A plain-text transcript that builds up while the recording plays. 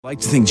I like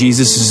to think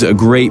Jesus is a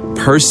great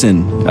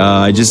person.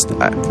 It's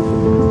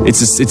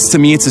to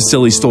me, it's a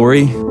silly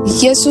story.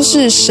 耶稣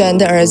是神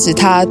的儿子，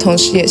他同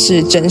时也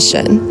是真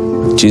神。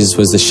 Jesus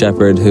was the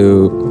shepherd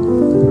who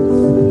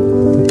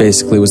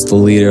basically was the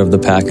leader of the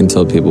pack and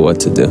told people what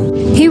to do.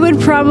 He would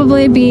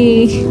probably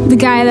be the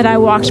guy that I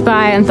walked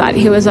by and thought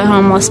he was a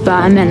homeless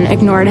bum and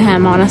ignored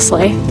him,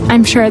 honestly.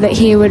 I'm sure that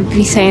he would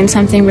be saying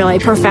something really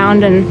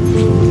profound, and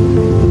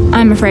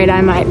I'm afraid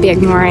I might be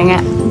ignoring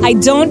it. I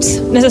don't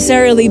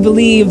necessarily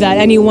believe that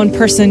any one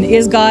person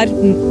is God.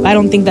 I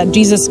don't think that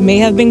Jesus may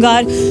have been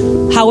God.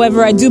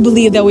 However, I do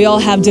believe that we all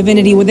have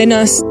divinity within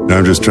us.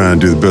 I'm just trying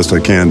to do the best I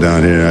can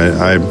down here.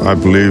 I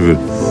believe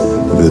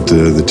that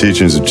the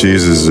teachings of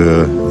Jesus,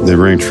 they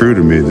ring true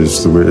to me.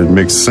 It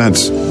makes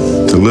sense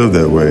to live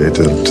that way,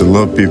 to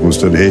love people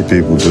instead of hate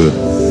people,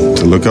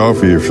 to look out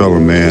for your fellow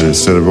man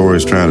instead of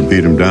always trying to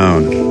beat him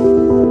down.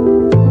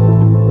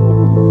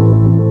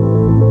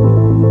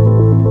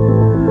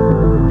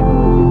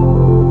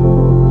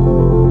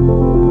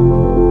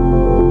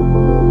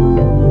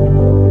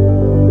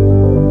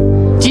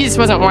 Jesus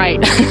wasn't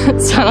white,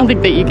 so I don't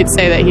think that you could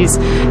say that he's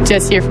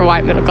just here for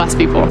white middle class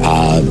people.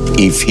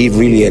 If he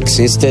really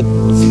existed,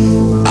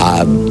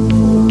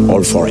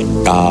 all for it.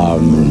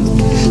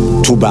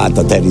 Too bad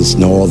that there is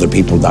no other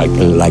people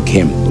like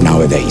him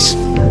nowadays.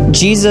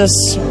 Jesus,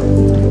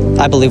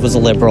 I believe, was a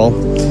liberal.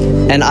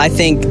 And I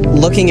think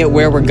looking at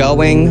where we're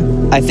going,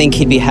 I think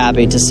he'd be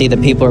happy to see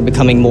that people are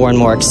becoming more and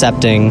more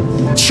accepting.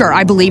 Sure,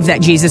 I believe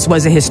that Jesus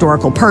was a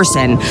historical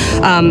person,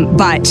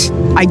 but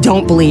I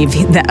don't believe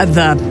the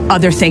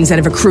other things that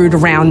have accrued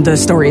around the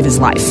story of his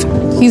life.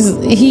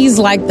 He's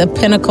like the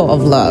pinnacle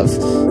of love.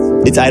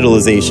 It's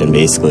idolization,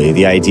 basically.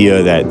 The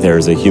idea that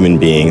there's a human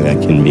being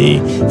that can be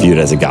viewed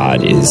as a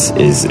god is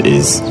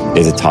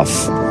a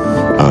tough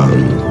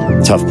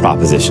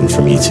proposition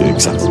for me to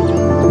accept.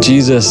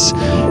 Jesus,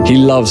 he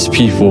loves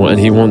people and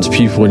he wants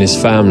people in his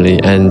family,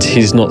 and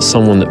he's not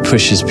someone that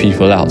pushes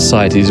people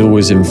outside. He's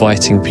always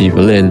inviting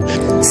people in.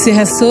 Si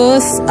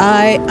Jesus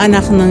ay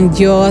anak ng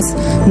Diyos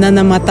na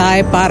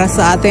namatay para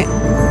sa atin,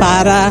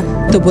 para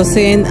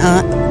tubusin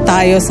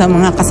tayo sa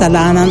mga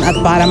kasalanan at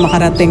para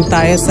makarating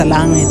tayo sa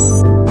langit.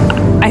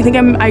 I think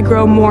I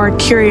grow more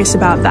curious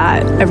about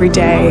that every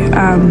day.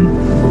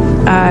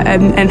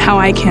 And how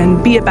I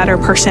can be a better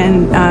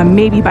person,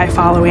 maybe by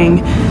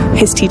following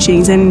his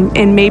teachings,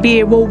 and maybe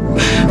it will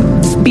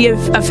be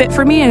a fit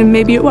for me, and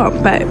maybe it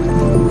won't. But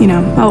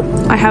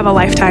I have a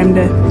lifetime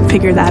to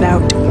figure that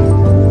out.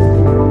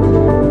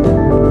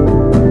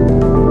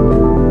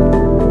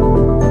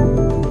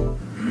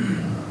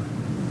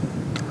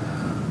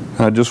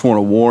 I just want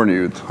to warn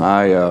you,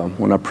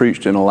 when I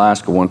preached in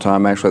Alaska one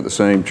time, actually at the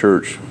same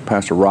church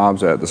Pastor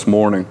Rob's at this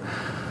morning,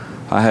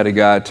 I had a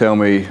guy tell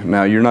me,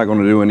 "Now you're not going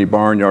to do any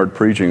barnyard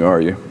preaching, are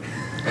you?"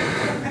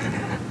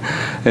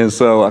 And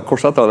so, of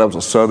course, I thought that was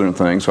a Southern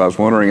thing, so I was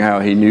wondering how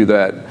he knew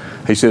that.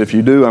 He said, "If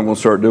you do, I'm going to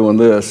start doing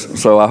this."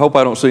 So I hope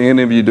I don't see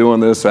any of you doing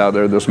this out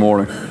there this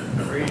morning.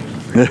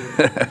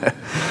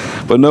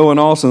 But no, in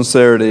all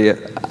sincerity,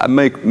 I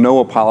make no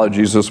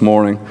apologies this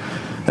morning.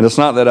 And it's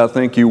not that I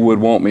think you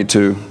would want me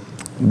to,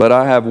 but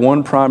I have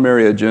one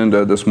primary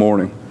agenda this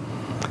morning,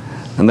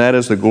 and that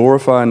is to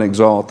glorify and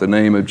exalt the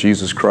name of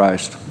Jesus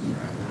Christ,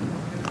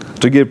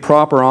 to give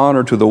proper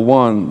honor to the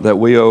one that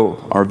we owe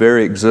our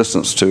very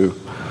existence to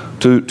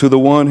the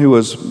one who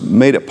has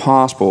made it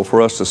possible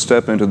for us to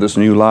step into this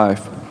new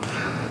life.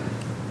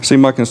 See,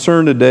 my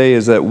concern today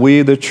is that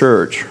we, the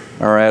church,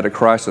 are at a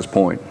crisis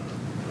point.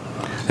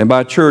 And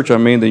by church, I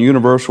mean the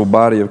universal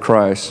body of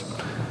Christ.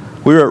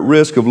 We are at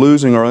risk of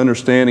losing our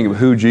understanding of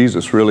who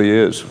Jesus really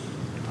is.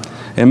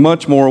 And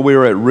much more, we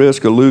are at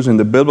risk of losing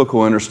the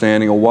biblical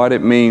understanding of what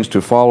it means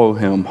to follow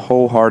him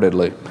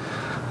wholeheartedly,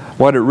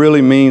 what it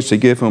really means to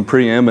give him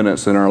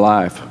preeminence in our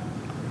life.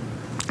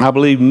 I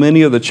believe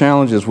many of the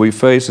challenges we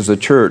face as a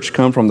church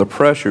come from the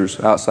pressures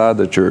outside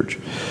the church.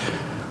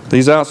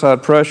 These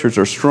outside pressures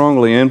are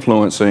strongly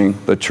influencing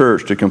the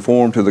church to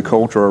conform to the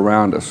culture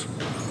around us.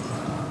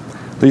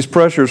 These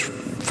pressures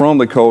from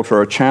the culture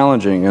are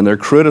challenging, and they're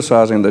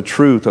criticizing the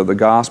truth of the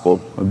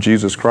gospel of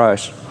Jesus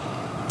Christ.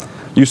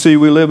 You see,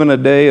 we live in a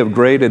day of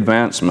great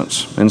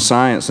advancements in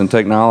science and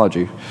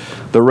technology.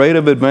 The rate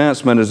of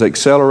advancement is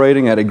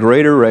accelerating at a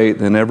greater rate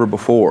than ever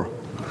before.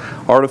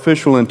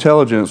 Artificial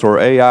intelligence, or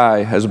AI,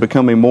 is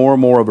becoming more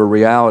and more of a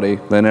reality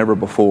than ever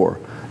before.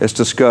 It's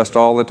discussed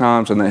all the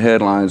times in the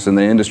headlines in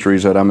the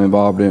industries that I'm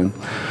involved in.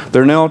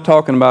 They're now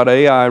talking about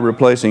AI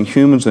replacing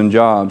humans in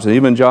jobs,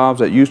 even jobs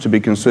that used to be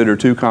considered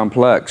too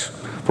complex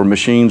for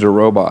machines or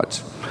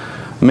robots.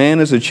 Man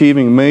is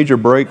achieving major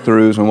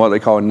breakthroughs in what they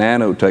call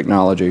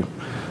nanotechnology,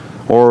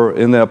 or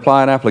in the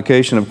applied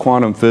application of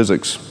quantum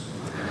physics.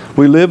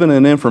 We live in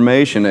an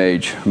information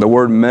age. The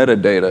word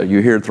metadata,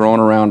 you hear thrown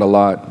around a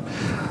lot.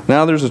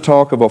 Now there's a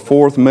talk of a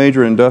fourth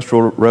major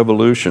industrial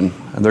revolution,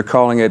 and they're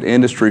calling it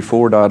Industry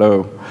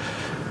 4.0.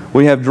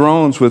 We have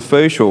drones with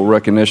facial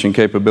recognition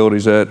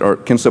capabilities that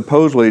can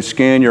supposedly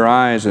scan your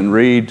eyes and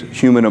read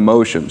human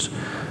emotions.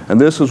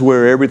 And this is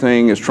where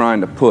everything is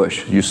trying to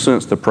push. You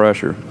sense the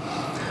pressure.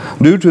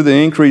 Due to the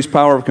increased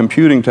power of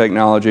computing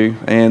technology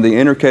and the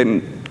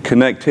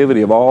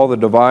interconnectivity of all the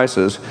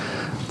devices,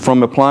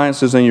 from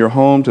appliances in your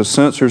home to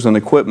sensors and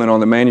equipment on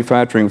the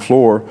manufacturing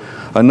floor,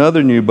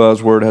 another new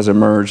buzzword has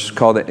emerged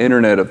called the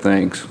Internet of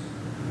Things.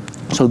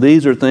 So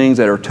these are things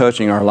that are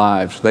touching our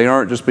lives. They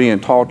aren't just being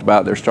talked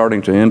about, they're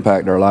starting to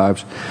impact our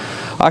lives.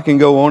 I can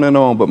go on and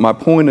on, but my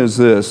point is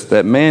this,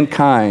 that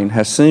mankind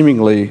has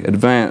seemingly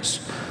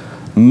advanced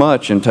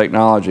much in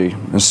technology,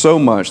 and so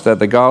much that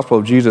the gospel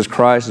of Jesus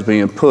Christ is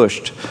being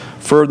pushed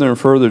further and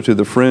further to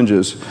the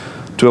fringes,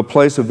 to a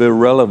place of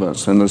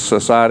irrelevance in the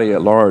society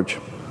at large.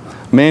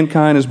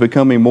 Mankind is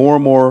becoming more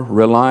and more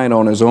reliant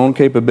on his own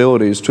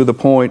capabilities to the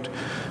point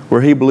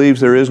where he believes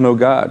there is no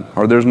God,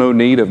 or there's no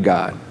need of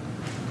God.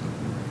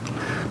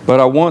 But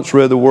I once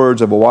read the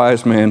words of a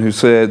wise man who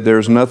said,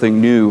 "There's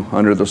nothing new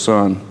under the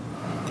sun."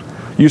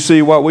 You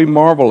see, what we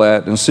marvel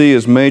at and see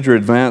as major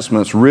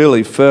advancements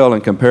really fell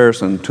in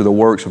comparison to the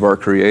works of our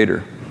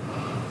Creator.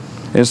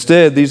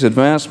 Instead, these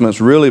advancements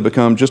really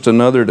become just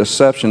another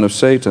deception of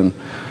Satan.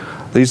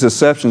 These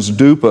deceptions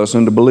dupe us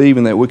into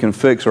believing that we can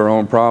fix our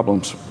own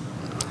problems.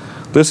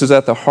 This is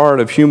at the heart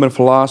of human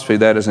philosophy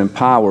that is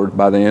empowered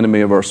by the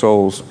enemy of our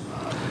souls.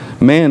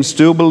 Man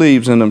still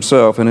believes in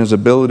himself and his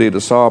ability to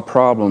solve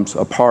problems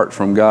apart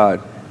from God.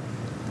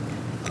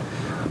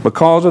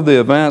 Because of the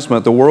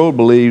advancement, the world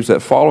believes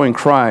that following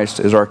Christ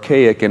is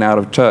archaic and out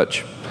of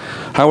touch.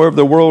 However,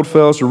 the world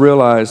fails to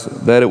realize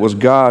that it was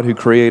God who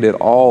created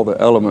all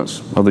the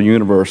elements of the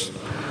universe.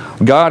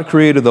 God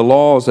created the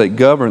laws that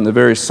govern the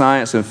very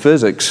science and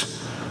physics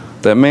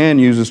that man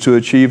uses to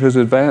achieve his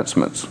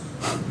advancements.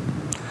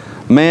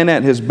 Man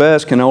at his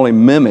best can only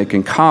mimic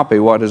and copy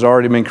what has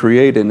already been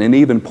created, and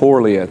even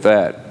poorly at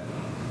that.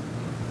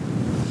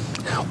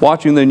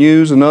 Watching the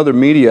news and other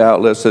media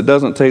outlets, it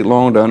doesn't take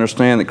long to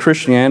understand that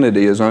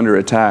Christianity is under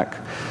attack.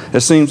 It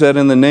seems that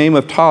in the name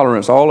of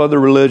tolerance, all other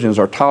religions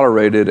are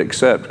tolerated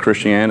except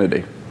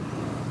Christianity.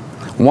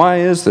 Why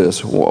is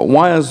this?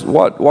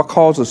 What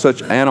causes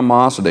such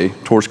animosity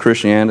towards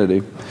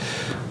Christianity?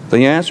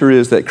 The answer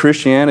is that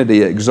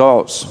Christianity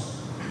exalts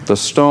the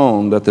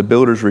stone that the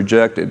builders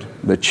rejected,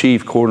 the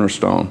chief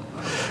cornerstone.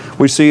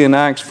 We see in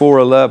Acts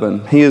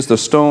 4:11, "He is the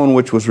stone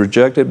which was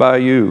rejected by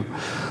you,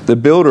 the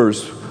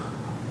builders,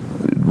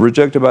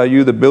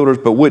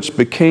 but which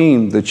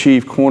became the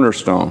chief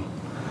cornerstone."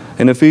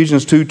 In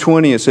Ephesians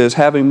 2:20 it says,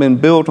 "Having been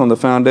built on the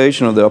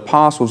foundation of the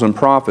apostles and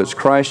prophets,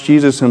 Christ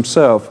Jesus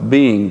himself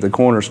being the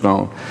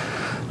cornerstone."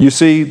 You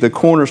see, the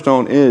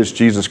cornerstone is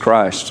Jesus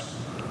Christ.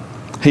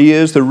 He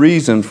is the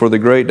reason for the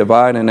great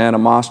divide and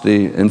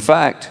animosity. In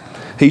fact,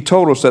 he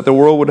told us that the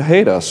world would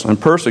hate us and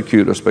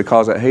persecute us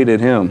because it hated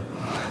him.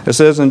 It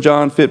says in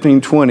John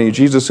 15:20,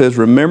 Jesus says,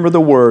 "Remember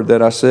the word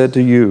that I said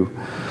to you,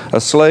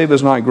 a slave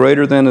is not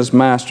greater than his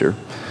master.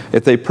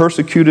 If they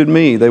persecuted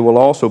me, they will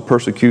also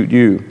persecute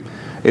you.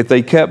 If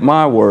they kept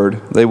my word,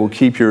 they will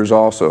keep yours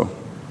also."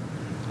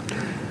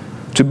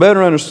 To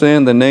better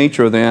understand the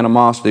nature of the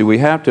animosity, we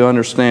have to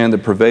understand the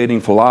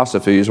pervading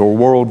philosophies or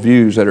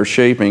worldviews that are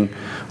shaping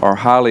our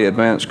highly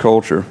advanced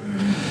culture.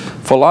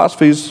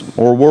 Philosophies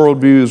or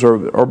worldviews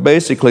are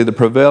basically the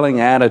prevailing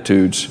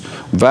attitudes,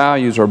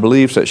 values, or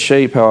beliefs that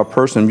shape how a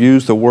person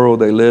views the world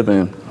they live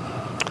in.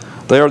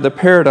 They are the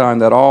paradigm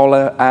that all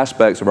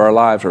aspects of our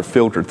lives are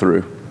filtered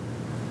through.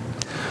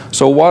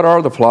 So what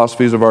are the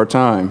philosophies of our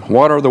time?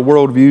 What are the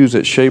worldviews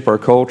that shape our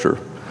culture?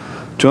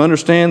 To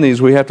understand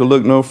these, we have to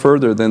look no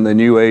further than the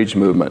New Age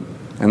movement.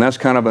 And that's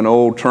kind of an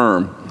old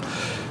term.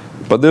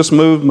 But this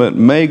movement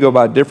may go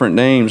by different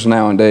names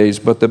nowadays,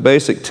 but the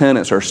basic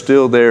tenets are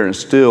still there and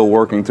still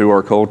working through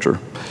our culture.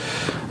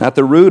 At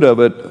the root of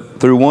it,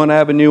 through one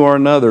avenue or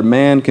another,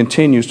 man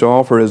continues to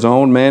offer his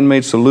own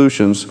man-made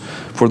solutions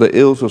for the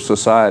ills of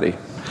society,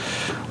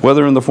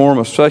 whether in the form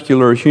of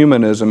secular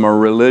humanism or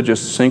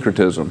religious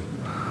syncretism.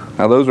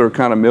 Now, those are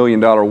kind of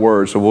million-dollar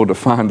words, so we'll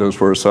define those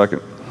for a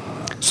second.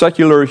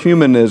 Secular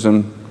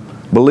humanism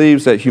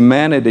believes that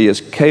humanity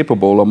is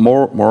capable of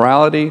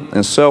morality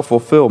and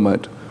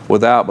self-fulfillment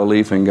without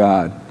belief in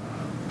God.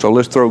 So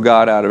let's throw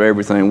God out of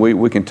everything.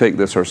 We can take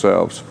this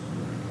ourselves.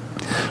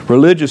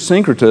 Religious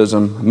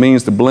syncretism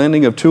means the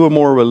blending of two or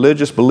more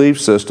religious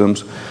belief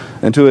systems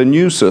into a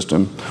new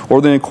system,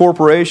 or the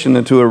incorporation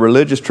into a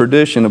religious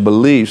tradition of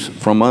beliefs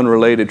from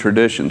unrelated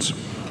traditions.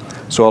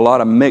 So a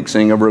lot of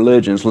mixing of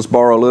religions. Let's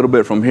borrow a little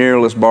bit from here,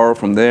 let's borrow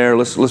from there,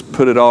 let's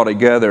put it all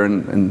together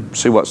and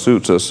see what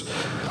suits us.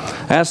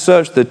 As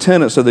such, the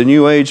tenets of the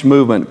New Age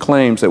movement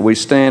claims that we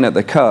stand at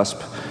the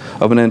cusp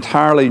of an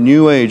entirely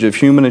new age of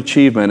human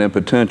achievement and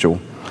potential,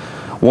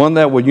 one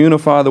that would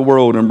unify the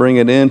world and bring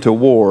an end to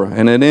war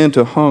and an end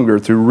to hunger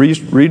through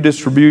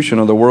redistribution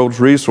of the world's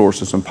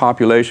resources and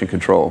population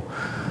control.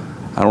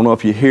 I don't know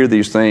if you hear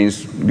these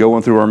things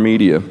going through our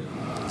media.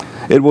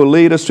 It will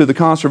lead us to the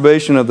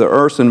conservation of the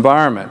Earth's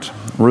environment,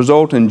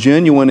 result in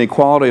genuine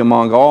equality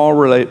among all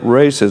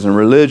races and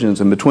religions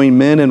and between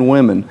men and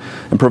women,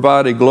 and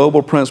provide a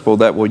global principle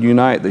that will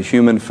unite the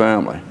human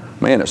family.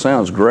 Man, it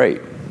sounds great,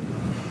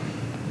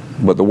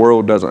 but the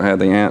world doesn't have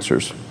the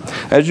answers.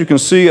 As you can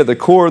see, at the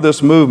core of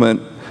this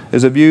movement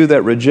is a view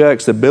that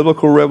rejects the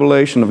biblical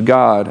revelation of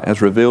God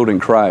as revealed in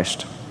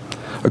Christ.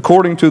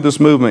 According to this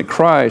movement,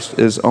 Christ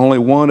is only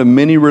one of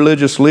many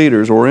religious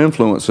leaders or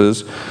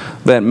influences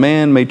that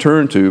man may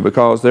turn to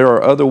because there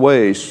are other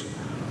ways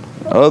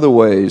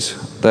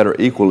that are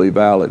equally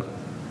valid.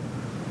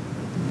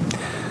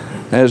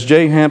 As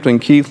J. Hampton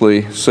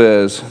Keathley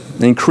says,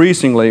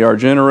 increasingly our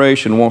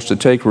generation wants to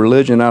take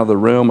religion out of the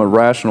realm of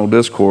rational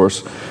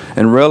discourse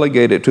and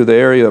relegate it to the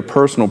area of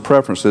personal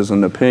preferences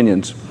and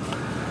opinions.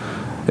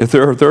 If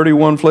there are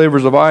 31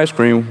 flavors of ice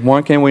cream,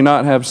 why can we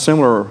not have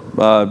similar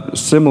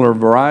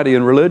variety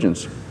in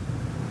religions?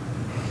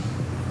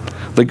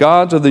 The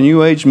gods of the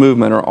New Age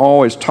movement are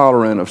always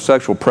tolerant of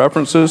sexual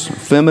preferences,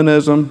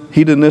 feminism,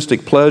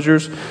 hedonistic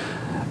pleasures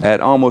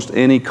at almost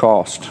any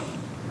cost.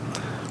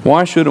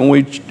 Why shouldn't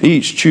we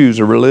each choose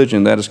a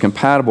religion that is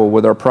compatible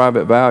with our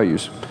private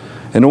values?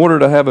 In order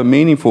to have a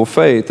meaningful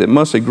faith, it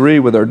must agree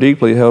with our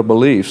deeply held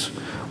beliefs.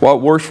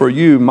 What works for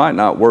you might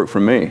not work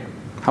for me.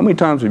 How many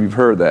times have you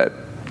heard that?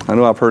 I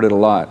know I've heard it a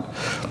lot.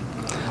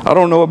 I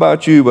don't know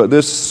about you, but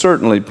this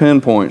certainly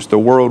pinpoints the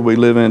world we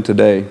live in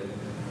today.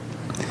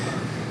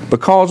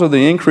 Because of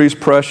the increased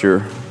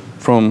pressure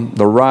from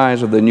the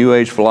rise of the New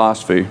Age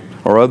philosophy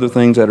or other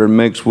things that are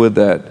mixed with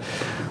that,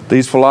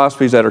 these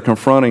philosophies that are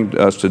confronting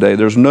us today,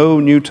 there's no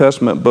New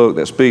Testament book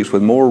that speaks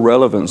with more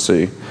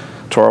relevancy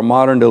to our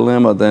modern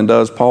dilemma than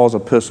does Paul's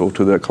epistle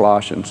to the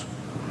Colossians.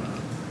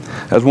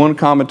 As one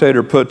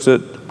commentator puts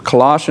it,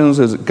 Colossians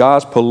is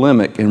God's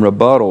polemic and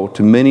rebuttal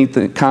to many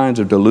kinds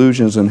of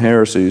delusions and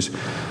heresies,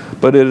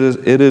 but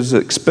it is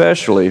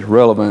especially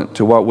relevant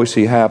to what we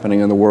see happening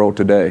in the world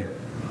today.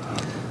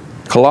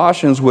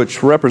 Colossians,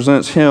 which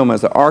represents him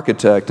as the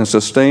architect and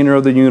sustainer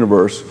of the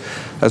universe,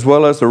 as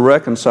well as the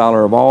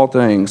reconciler of all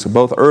things,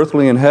 both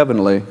earthly and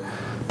heavenly,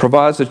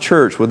 provides the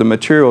church with the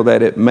material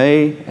that it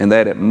may and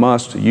that it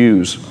must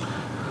use.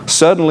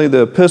 Suddenly,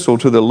 the epistle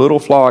to the little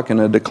flock in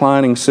a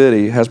declining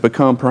city has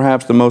become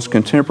perhaps the most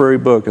contemporary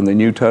book in the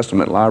New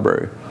Testament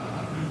library.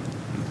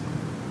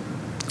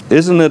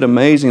 Isn't it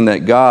amazing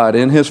that God,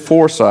 in His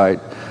foresight,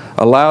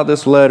 allowed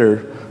this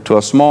letter to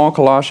a small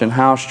Colossian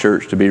house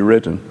church to be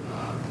written?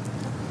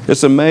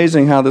 It's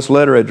amazing how this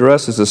letter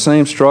addresses the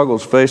same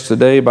struggles faced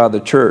today by the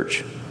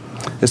church.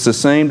 It's the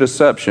same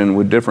deception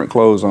with different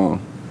clothes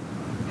on.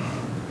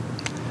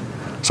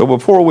 So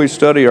before we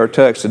study our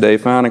text today,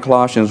 found in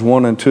Colossians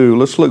 1 and 2,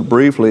 let's look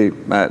briefly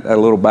at a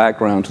little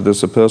background to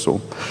this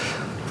epistle.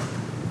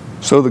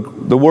 So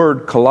the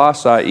word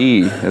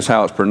Colossae is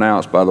how it's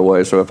pronounced, by the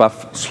way. So if I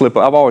slip,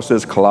 I've always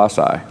said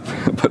Colossae,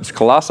 but it's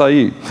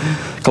Colossae.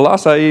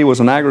 Colossae was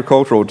an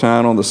agricultural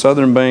town on the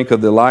southern bank of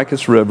the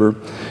Lycus River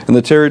in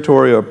the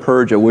territory of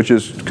Persia, which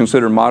is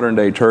considered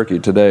modern-day Turkey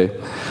today.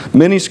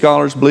 Many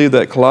scholars believe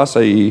that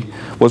Colossae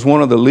was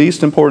one of the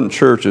least important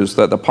churches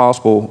that the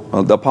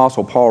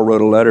Apostle Paul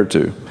wrote a letter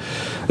to.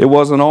 It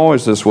wasn't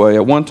always this way.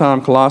 At one time,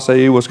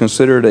 Colossae was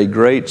considered a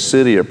great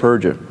city of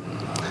Persia.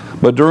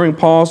 But during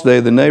Paul's day,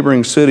 the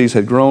neighboring cities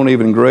had grown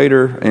even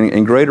greater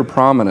in greater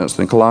prominence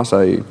than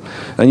Colossae.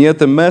 And yet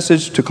the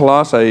message to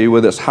Colossae,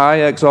 with its high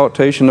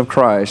exaltation of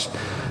Christ,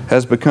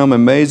 has become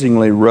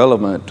amazingly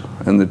relevant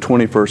in the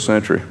 21st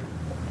century.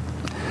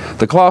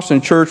 The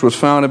Colossian church was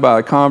founded by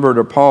a convert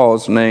of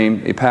Paul's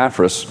named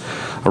Epaphras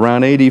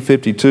around AD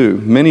 52.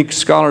 Many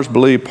scholars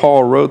believe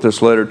Paul wrote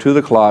this letter to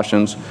the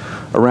Colossians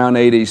around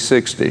AD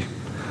 60,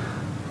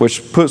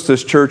 which puts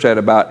this church at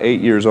about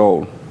 8 years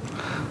old.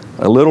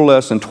 A little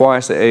less than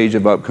twice the age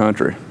of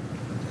upcountry,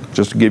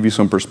 just to give you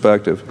some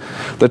perspective.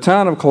 The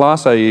town of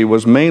Colossae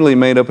was mainly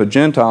made up of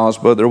Gentiles,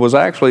 but there was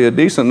actually a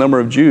decent number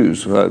of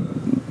Jews.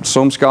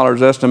 Some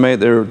scholars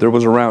estimate there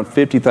was around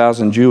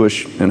 50,000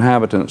 Jewish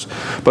inhabitants.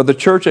 But the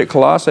church at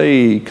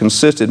Colossae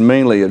consisted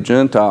mainly of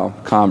Gentile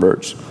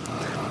converts.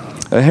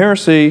 A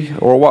heresy,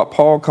 or what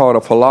Paul called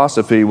a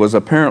philosophy, was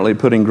apparently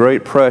putting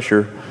great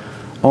pressure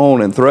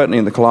on and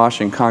threatening the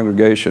Colossian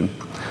congregation,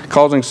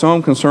 causing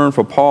some concern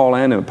for Paul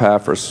and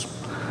Epaphras.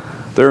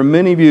 There are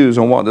many views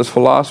on what this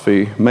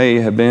philosophy may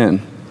have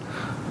been.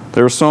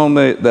 There are some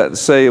that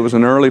say it was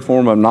an early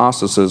form of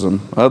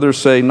Gnosticism. Others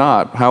say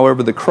not.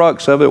 However, the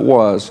crux of it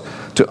was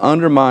to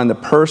undermine the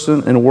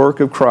person and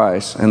work of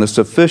Christ and the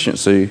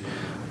sufficiency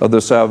of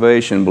the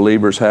salvation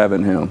believers have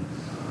in Him.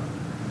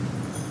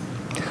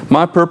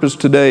 My purpose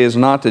today is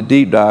not to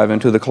deep dive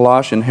into the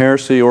Colossian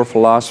heresy or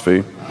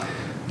philosophy,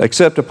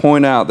 except to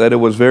point out that it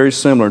was very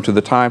similar to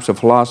the types of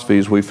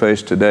philosophies we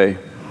face today,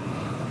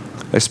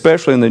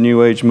 especially in the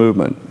New Age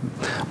movement.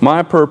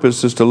 My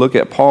purpose is to look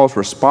at Paul's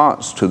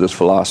response to this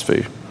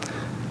philosophy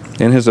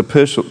in his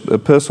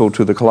epistle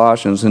to the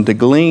Colossians and to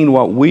glean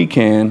what we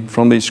can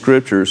from these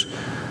scriptures.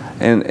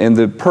 And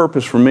the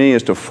purpose for me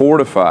is to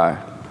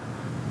fortify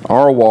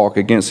our walk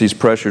against these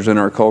pressures in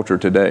our culture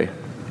today.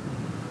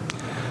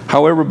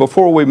 However,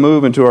 before we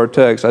move into our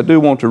text, I do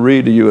want to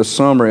read to you a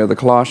summary of the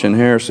Colossian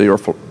heresy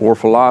or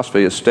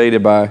philosophy as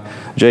stated by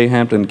J.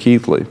 Hampton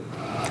Keathley.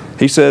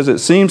 He says, it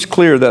seems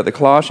clear that the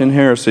Colossian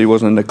heresy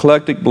was an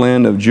eclectic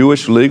blend of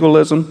Jewish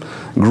legalism,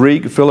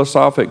 Greek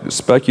philosophic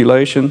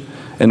speculation,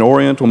 and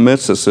Oriental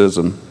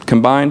mysticism,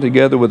 combined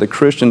together with a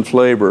Christian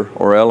flavor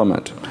or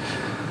element.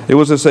 It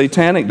was a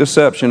satanic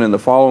deception in the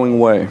following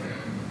way.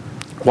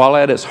 While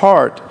at its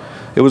heart,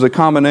 it was a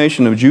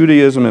combination of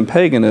Judaism and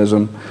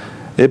paganism,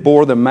 it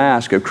bore the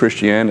mask of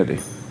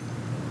Christianity.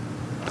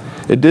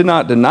 It did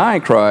not deny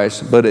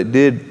Christ, but it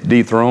did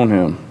dethrone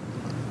him.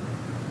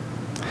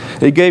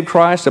 It gave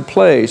Christ a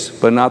place,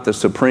 but not the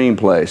supreme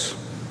place.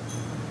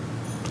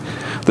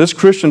 This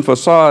Christian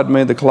facade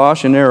made the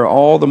Colossian error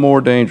all the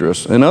more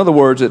dangerous. In other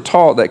words, it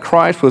taught that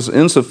Christ was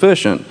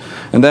insufficient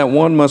and that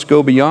one must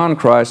go beyond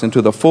Christ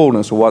into the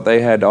fullness of what they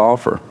had to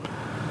offer.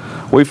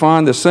 We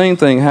find the same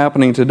thing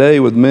happening today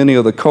with many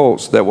of the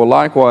cults that will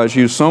likewise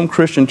use some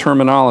Christian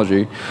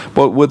terminology,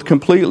 but with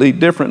completely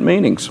different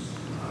meanings.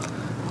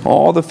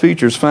 All the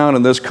features found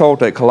in this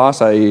cult at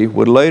Colossae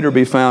would later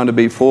be found to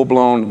be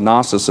full-blown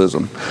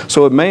Gnosticism.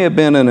 So it may have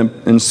been an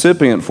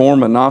incipient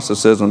form of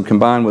Gnosticism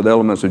combined with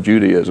elements of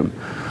Judaism.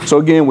 So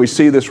again, we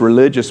see this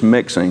religious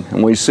mixing,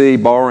 and we see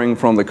borrowing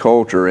from the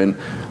culture and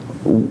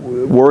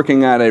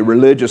working at a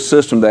religious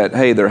system that,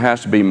 hey, there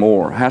has to be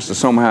more, has to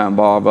somehow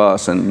involve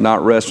us and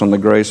not rest on the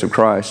grace of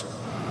Christ.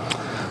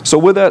 So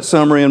with that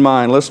summary in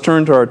mind, let's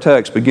turn to our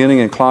text beginning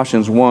in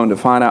Colossians 1 to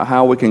find out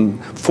how we can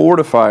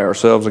fortify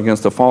ourselves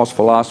against the false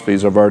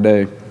philosophies of our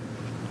day.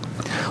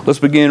 Let's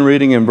begin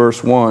reading in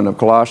verse 1 of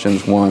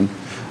Colossians 1.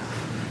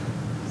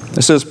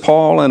 It says,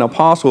 Paul, an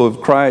apostle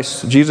of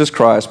Christ, Jesus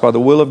Christ, by the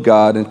will of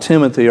God, and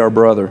Timothy, our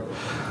brother,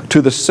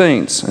 to the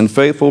saints and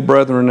faithful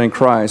brethren in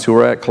Christ who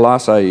are at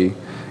Colossae,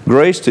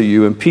 grace to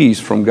you and peace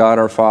from God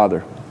our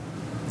Father.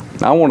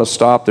 Now, I want to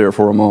stop there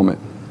for a moment.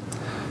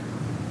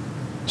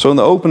 So in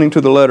the opening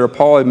to the letter,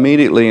 Paul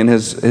immediately in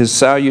his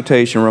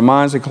salutation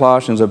reminds the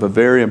Colossians of a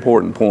very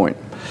important point.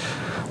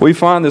 We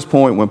find this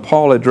point when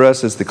Paul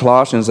addresses the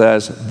Colossians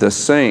as the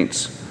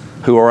saints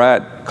who are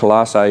at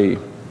Colossae.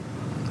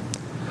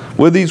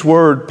 With these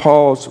words,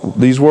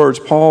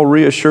 Paul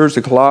reassures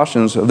the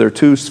Colossians of their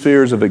two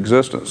spheres of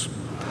existence.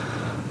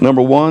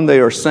 Number one,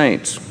 they are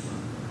saints.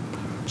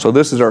 So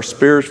this is our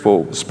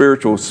spiritual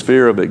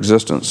sphere of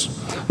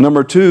existence.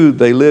 Number two,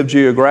 they live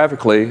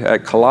geographically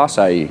at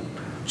Colossae.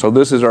 So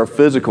this is our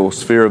physical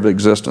sphere of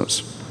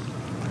existence.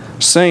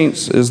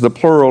 Saints is the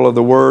plural of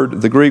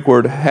the Greek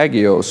word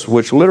hagios,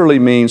 which literally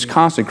means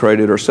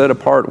consecrated or set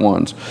apart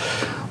ones,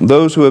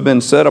 those who have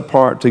been set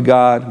apart to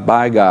God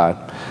by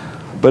God.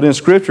 But in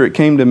Scripture it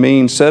came to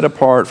mean set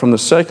apart from the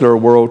secular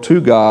world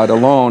to God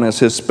alone as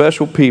His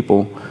special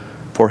people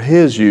for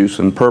His use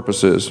and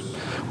purposes.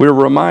 We are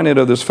reminded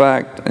of this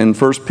fact in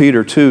 1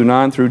 Peter 2,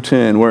 9 through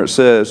 10, where it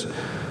says,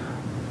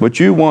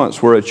 But you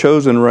once were a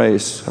chosen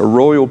race, a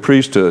royal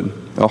priesthood,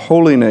 a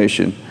holy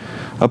nation,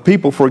 a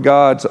people for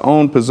God's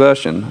own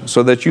possession,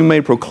 so that you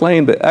may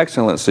proclaim the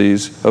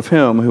excellencies of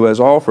Him who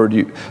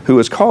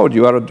has called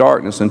you out of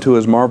darkness into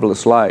His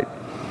marvelous light.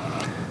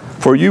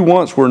 For you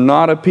once were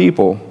not a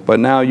people, but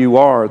now you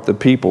are the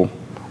people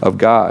of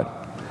God.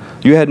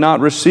 You had not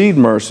received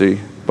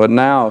mercy, but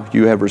now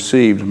you have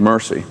received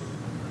mercy.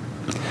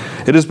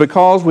 It is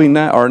because we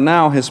are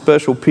now His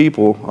special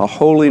people, a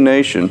holy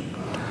nation,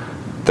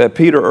 that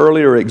Peter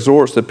earlier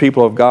exhorts the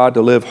people of God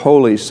to live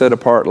holy,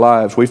 set-apart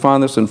lives. We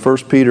find this in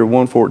 1 Peter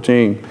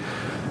 1:14.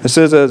 It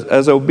says,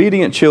 as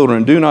obedient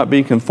children, do not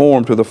be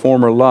conformed to the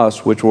former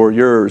lusts which were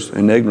yours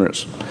in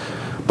ignorance.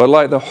 But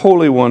like the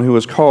Holy One who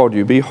has called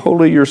you, be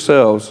holy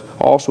yourselves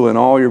also in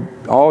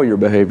all your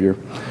behavior.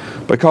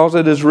 Because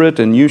it is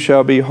written, you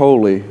shall be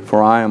holy,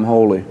 for I am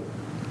holy.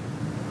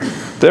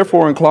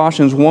 Therefore, in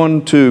Colossians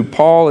 1:2,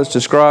 Paul is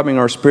describing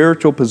our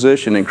spiritual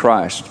position in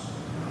Christ.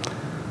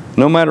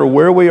 No matter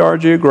where we are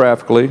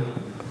geographically,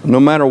 no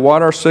matter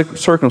what our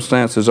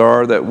circumstances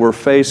are that we're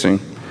facing,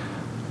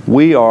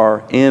 we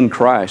are in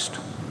Christ.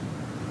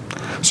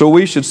 So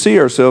we should see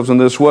ourselves in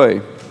this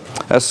way,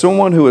 as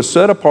someone who is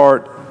set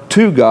apart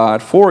to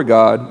God, for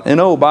God,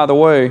 and oh, by the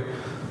way,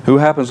 who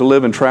happens to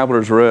live in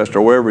Traveler's Rest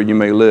or wherever you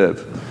may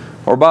live.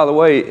 Or by the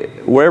way,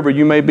 wherever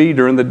you may be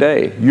during the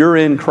day, you're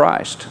in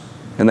Christ.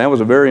 And that was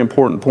a very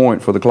important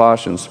point for the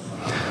Colossians.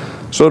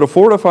 So to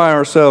fortify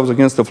ourselves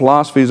against the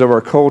philosophies of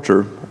our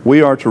culture,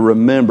 we are to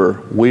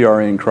remember we are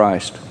in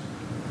Christ.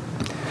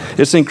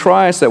 It's in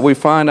Christ that we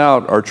find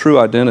out our true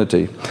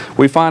identity.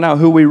 We find out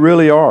who we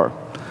really are.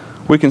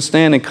 We can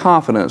stand in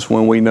confidence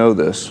when we know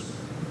this.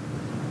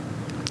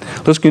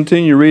 Let's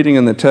continue reading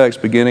in the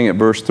text beginning at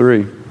verse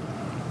 3.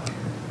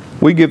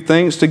 We give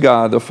thanks to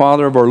God, the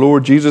Father of our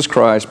Lord Jesus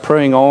Christ,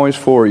 praying always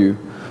for you,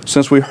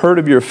 since we heard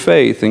of your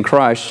faith in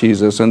Christ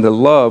Jesus and the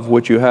love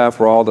which you have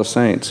for all the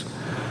saints,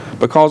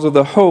 because of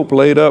the hope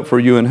laid up for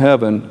you in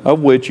heaven, of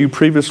which you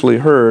previously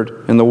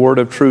heard in the word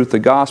of truth, the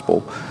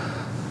gospel.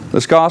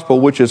 This gospel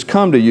which has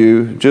come to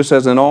you, just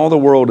as in all the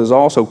world, is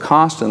also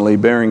constantly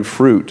bearing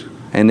fruit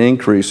and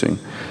increasing,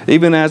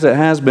 even as it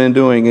has been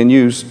doing in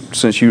you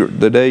since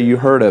the day you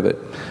heard of it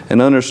and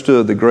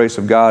understood the grace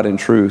of God in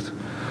truth,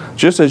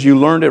 just as you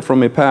learned it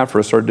from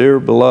Epaphras, our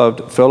dear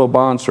beloved fellow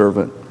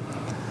bondservant,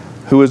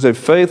 who is a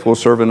faithful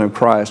servant of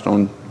Christ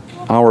on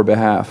our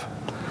behalf.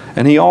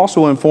 And he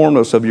also informed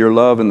us of your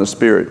love in the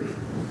Spirit.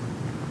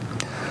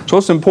 So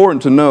it's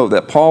important to note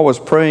that Paul was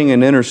praying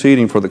and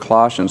interceding for the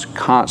Colossians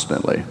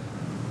constantly.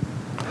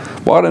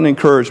 What an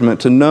encouragement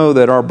to know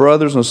that our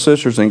brothers and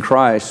sisters in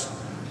Christ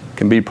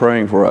can be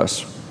praying for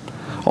us.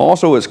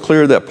 Also, it's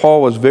clear that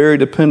Paul was very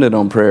dependent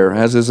on prayer,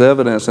 as is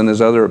evidenced in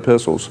his other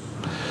epistles.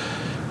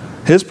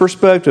 His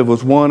perspective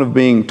was one of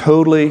being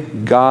totally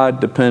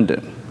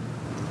God-dependent.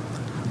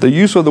 The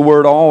use of the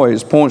word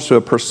always points to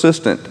a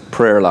persistent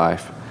prayer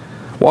life.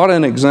 What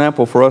an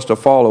example for us to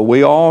follow.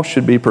 We all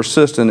should be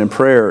persistent in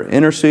prayer,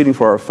 interceding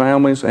for our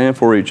families and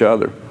for each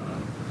other.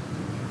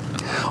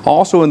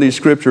 Also in these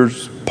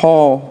scriptures,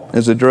 Paul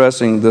is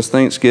addressing this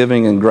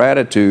thanksgiving and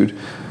gratitude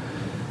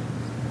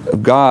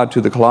of God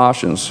to the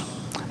Colossians.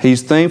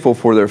 He's thankful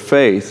for their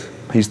faith,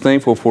 he's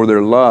thankful for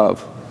their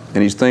love,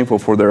 and he's thankful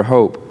for their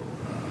hope.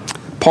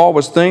 Paul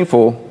was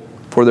thankful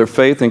for their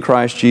faith in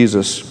Christ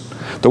Jesus.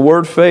 The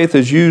word faith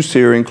is used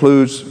here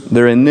includes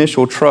their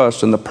initial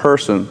trust in the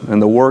person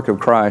and the work of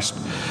Christ.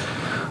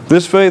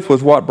 This faith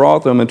was what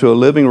brought them into a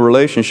living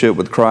relationship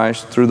with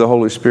Christ through the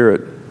Holy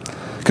Spirit.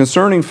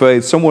 Concerning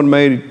faith, someone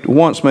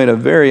once made a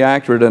very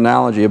accurate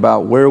analogy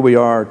about where we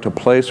are to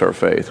place our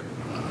faith.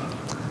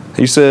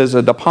 He says,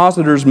 a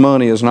depositor's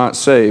money is not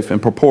safe in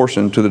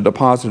proportion to the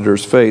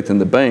depositor's faith in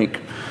the bank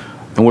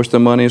in which the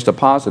money is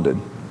deposited.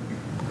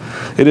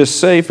 It is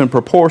safe in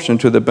proportion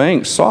to the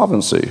bank's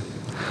solvency.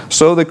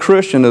 So the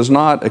Christian is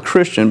not a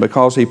Christian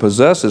because he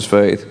possesses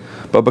faith,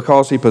 but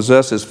because he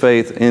possesses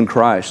faith in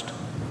Christ.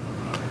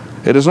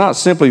 It is not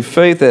simply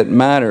faith that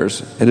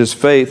matters, it is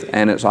faith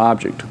and its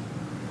object.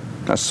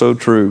 That's so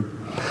true.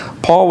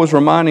 Paul was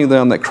reminding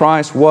them that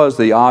Christ was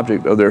the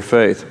object of their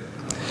faith.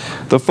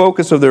 The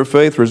focus of their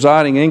faith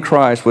residing in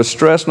Christ was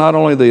stressed not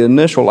only the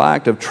initial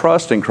act of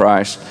trust in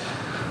Christ,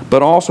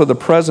 but also the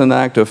present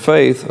act of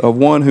faith of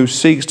one who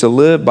seeks to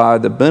live by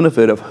the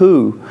benefit of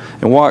who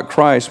and what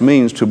Christ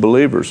means to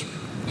believers.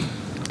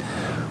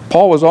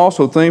 Paul was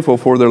also thankful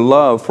for their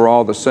love for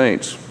all the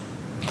saints.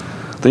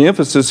 The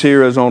emphasis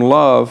here is on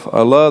love,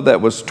 a love that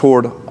was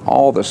toward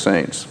all the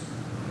saints.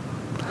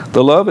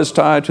 The love is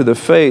tied to the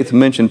faith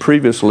mentioned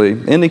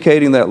previously,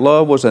 indicating that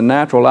love was a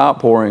natural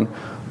outpouring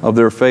of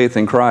their faith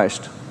in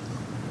Christ.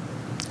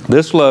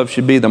 This love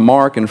should be the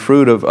mark and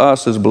fruit of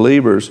us as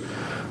believers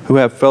who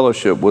have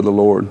fellowship with the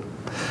Lord.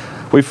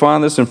 We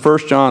find this in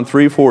 1 John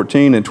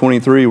 3:14 and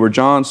 23, where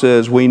John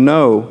says, "We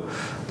know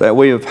that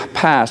we have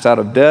passed out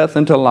of death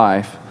into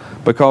life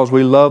because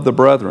we love the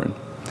brethren.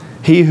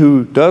 He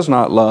who does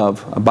not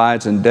love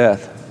abides in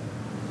death.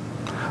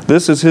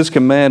 This is his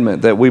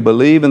commandment, that we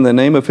believe in the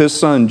name of his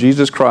Son,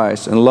 Jesus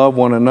Christ, and love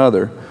one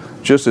another,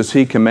 just as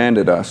he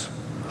commanded us."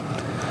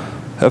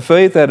 A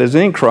faith that is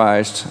in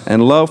Christ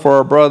and love for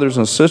our brothers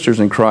and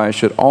sisters in Christ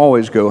should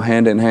always go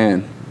hand in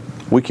hand.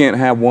 We can't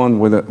have one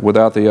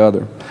without the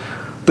other.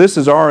 This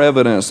is our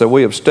evidence that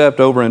we have stepped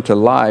over into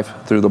life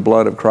through the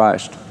blood of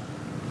Christ.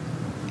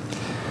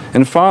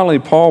 And finally,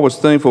 Paul was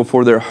thankful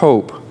for their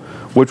hope,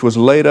 which was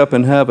laid up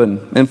in heaven.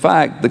 In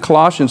fact, the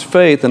Colossians'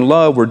 faith and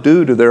love were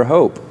due to their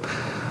hope.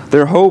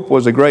 Their hope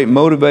was a great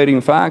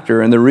motivating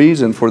factor and the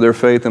reason for their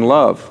faith and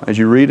love, as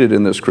you read it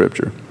in the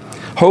scripture.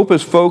 Hope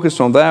is focused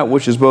on that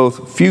which is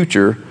both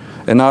future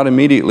and not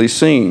immediately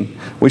seen.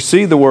 We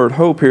see the word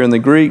hope here in the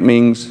Greek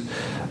means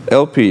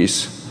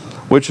elpis,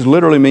 which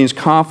literally means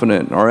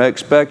confident or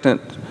expectation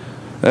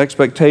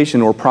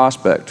or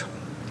prospect.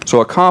 So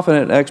a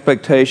confident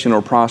expectation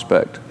or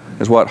prospect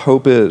is what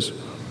hope is.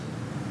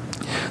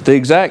 The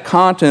exact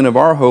content of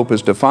our hope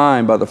is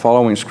defined by the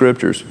following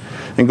scriptures.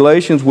 In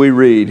Galatians we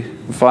read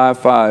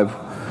 5:5,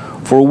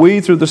 "For we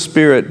through the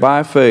Spirit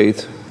by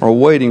faith are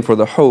waiting for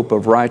the hope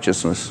of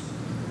righteousness."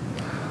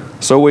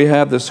 So we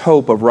have this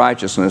hope of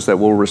righteousness that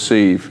we'll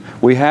receive.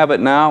 We have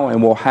it now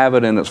and we'll have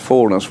it in its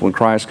fullness when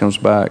Christ comes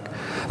back.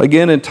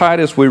 Again, in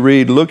Titus we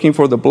read, "Looking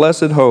for the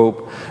blessed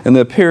hope and the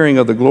appearing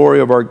of the glory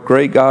of our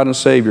great God and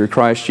Savior,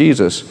 Christ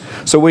Jesus."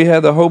 So we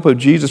have the hope of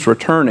Jesus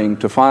returning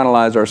to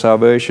finalize our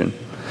salvation.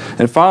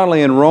 And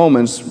finally in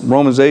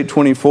Romans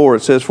 8:24,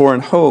 it says, "For in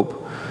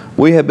hope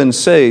we have been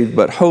saved,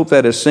 but hope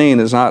that is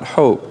seen is not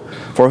hope.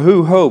 For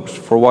who hopes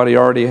for what he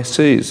already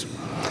sees?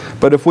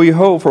 But if we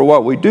hope for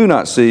what we do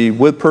not see,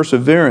 with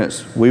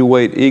perseverance we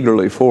wait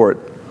eagerly for it."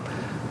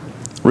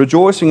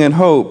 Rejoicing in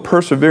hope,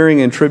 persevering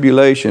in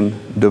tribulation,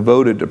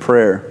 devoted to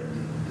prayer.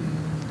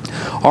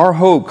 Our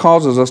hope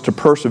causes us to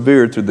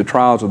persevere through the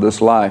trials of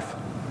this life.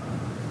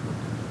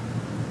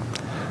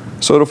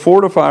 So to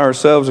fortify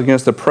ourselves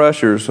against the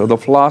pressures of the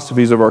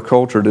philosophies of our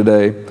culture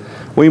today,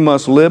 we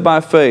must live by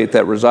faith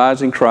that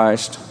resides in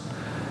Christ,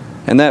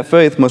 and that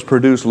faith must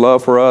produce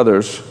love for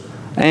others,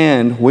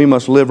 and we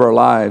must live our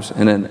lives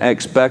in an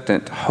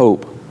expectant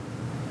hope.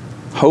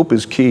 Hope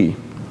is key.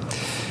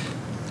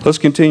 Let's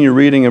continue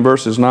reading in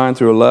verses 9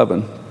 through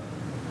 11.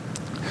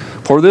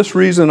 "For this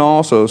reason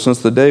also, since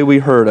the day we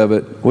heard of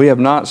it, we have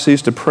not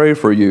ceased to pray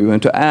for you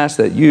and to ask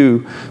that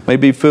you may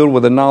be filled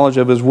with the knowledge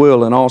of his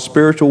will and all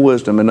spiritual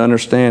wisdom and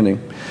understanding,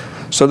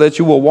 so that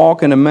you will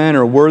walk in a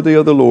manner worthy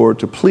of the Lord,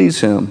 to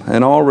please him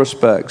in all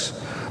respects,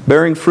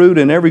 bearing fruit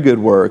in every good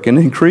work, and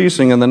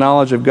increasing in the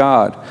knowledge of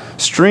God,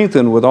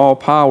 strengthened with all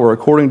power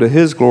according to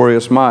His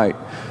glorious might,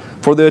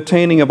 for the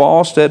attaining of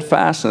all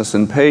steadfastness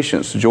and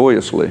patience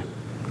joyously.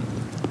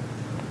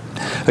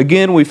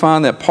 Again, we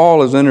find that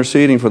Paul is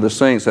interceding for the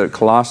saints at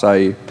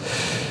Colossae.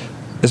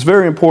 It's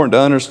very important to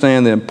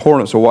understand the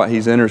importance of what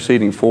he's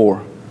interceding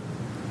for.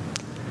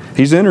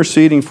 He's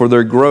interceding for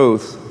their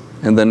growth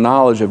in the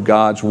knowledge of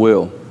God's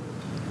will.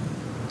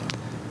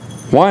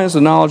 Why is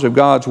the knowledge of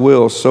God's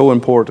will so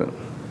important?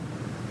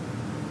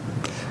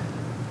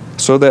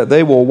 So that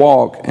they will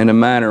walk in a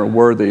manner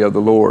worthy of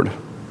the Lord,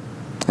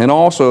 and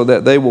also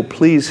that they will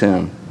please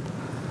Him,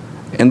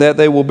 and that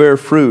they will bear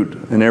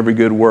fruit in every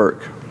good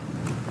work.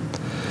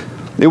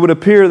 It would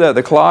appear that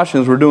the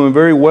Colossians were doing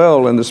very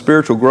well in the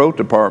spiritual growth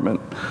department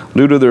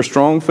due to their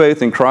strong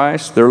faith in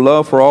Christ, their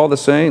love for all the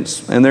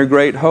saints, and their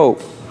great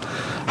hope.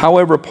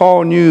 However,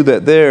 Paul knew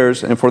that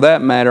theirs, and for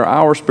that matter,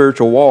 our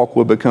spiritual walk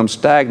would become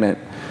stagnant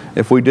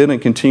if we didn't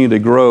continue to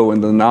grow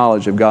in the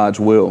knowledge of God's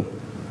will.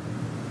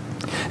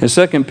 In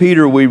 2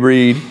 Peter we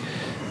read,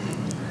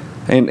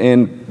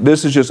 and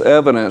this is just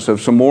evidence of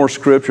some more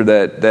scripture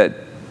that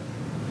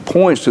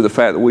points to the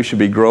fact that we should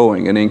be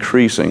growing and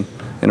increasing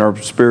in our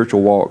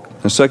spiritual walk.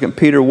 In 2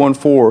 Peter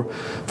 1:4,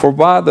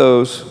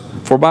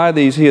 For by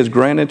these He has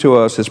granted to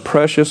us His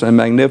precious and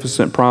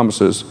magnificent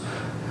promises,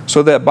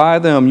 so that by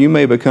them you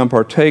may become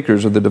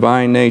partakers of the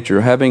divine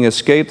nature, having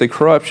escaped the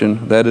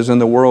corruption that is in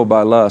the world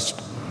by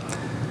lust.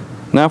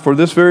 Now for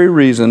this very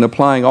reason,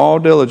 applying all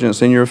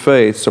diligence in your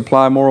faith,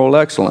 supply moral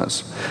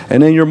excellence,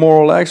 and in your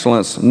moral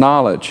excellence,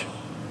 knowledge,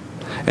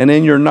 and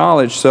in your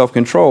knowledge,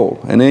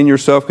 self-control, and in your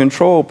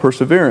self-control,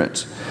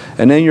 perseverance,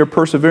 and in your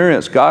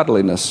perseverance,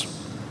 godliness,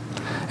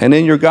 and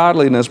in your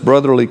godliness,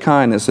 brotherly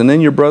kindness, and in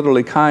your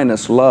brotherly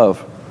kindness,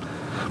 love.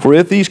 For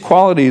if these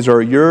qualities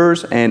are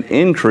yours and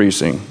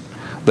increasing,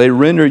 they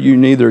render you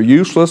neither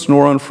useless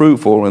nor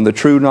unfruitful in the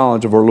true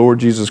knowledge of our Lord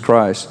Jesus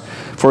Christ.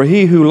 For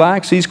he who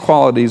lacks these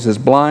qualities is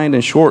blind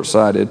and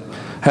short-sighted,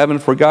 having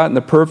forgotten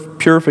the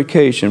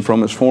purification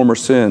from his former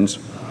sins.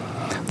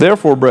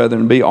 Therefore,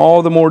 brethren, be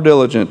all the more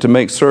diligent to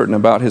make certain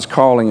about His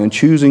calling and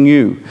choosing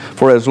you.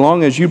 For as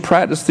long as you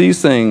practice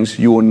these things,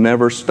 you will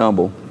never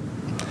stumble.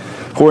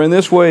 For in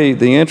this way,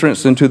 the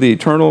entrance into the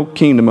eternal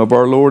kingdom of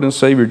our Lord and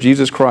Savior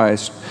Jesus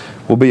Christ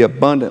will be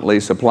abundantly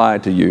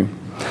supplied to you.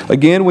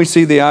 Again, we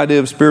see the idea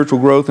of spiritual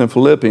growth in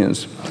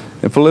Philippians.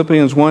 In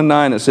Philippians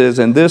 1:9 it says,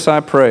 And this I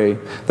pray,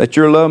 that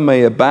your love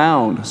may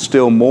abound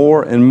still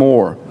more and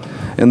more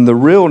in the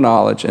real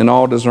knowledge and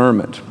all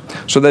discernment,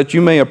 so that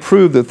you may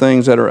approve the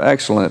things that are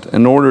excellent,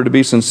 in order to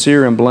be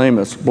sincere and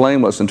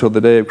blameless until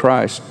the day of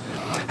Christ,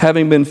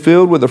 having been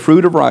filled with the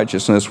fruit of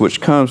righteousness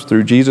which comes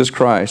through Jesus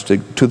Christ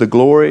to the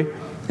glory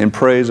and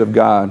praise of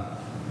God.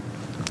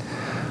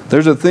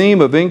 There's a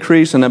theme of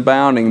increase and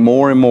abounding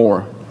more and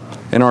more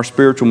in our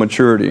spiritual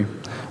maturity.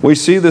 We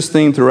see this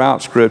theme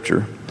throughout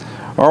Scripture.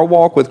 Our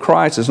walk with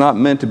Christ is not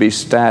meant to be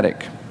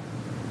static.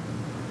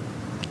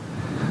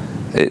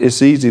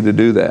 It's easy to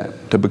do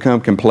that, to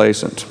become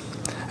complacent.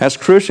 As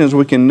Christians,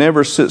 we can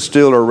never sit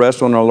still or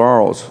rest on our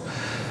laurels.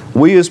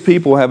 We as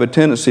people have a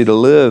tendency to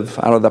live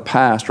out of the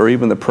past or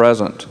even the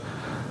present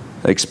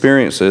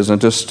experiences and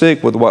to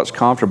stick with what's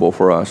comfortable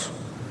for us.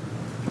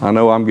 I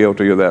know I'm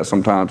guilty of that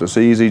sometimes. It's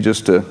easy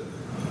just to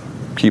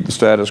keep the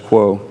status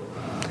quo.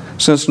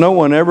 Since no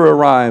one ever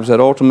arrives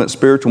at ultimate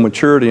spiritual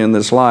maturity in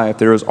this life,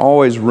 there is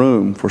always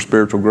room for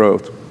spiritual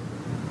growth.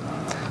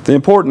 The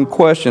important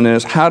question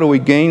is, how do we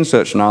gain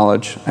such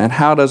knowledge, and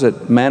how does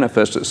it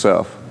manifest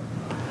itself?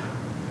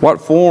 What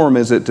form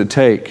is it to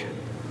take?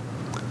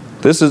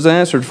 This is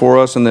answered for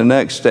us in the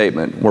next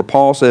statement, where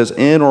Paul says,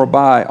 in or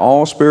by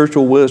all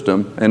spiritual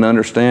wisdom and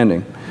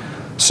understanding.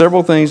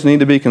 Several things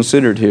need to be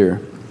considered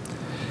here.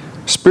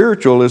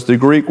 Spiritual is the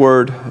Greek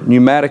word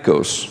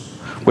pneumatikos,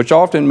 which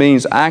often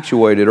means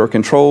actuated or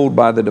controlled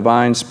by the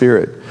divine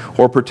Spirit,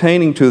 or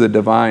pertaining to the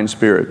divine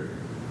Spirit.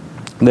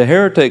 The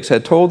heretics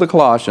had told the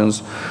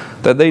Colossians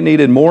that they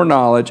needed more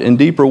knowledge and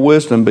deeper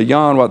wisdom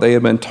beyond what they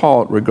had been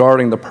taught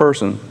regarding the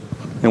person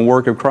and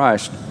work of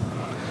Christ.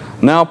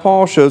 Now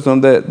Paul shows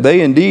them that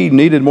they indeed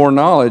needed more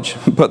knowledge,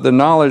 but the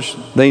knowledge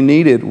they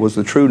needed was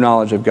the true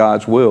knowledge of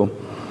God's will.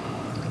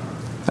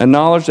 A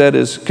knowledge that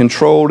is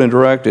controlled and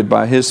directed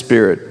by His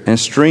Spirit and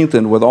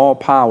strengthened with all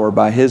power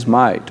by His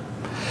might.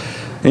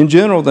 In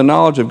general, the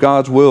knowledge of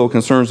God's will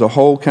concerns the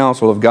whole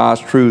counsel of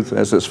God's truth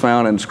as it's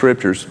found in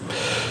Scriptures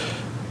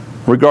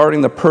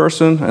regarding the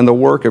person and the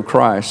work of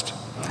Christ.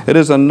 It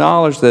is a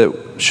knowledge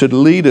that should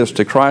lead us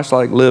to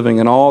Christ-like living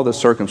in all the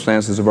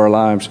circumstances of our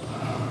lives.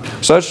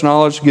 Such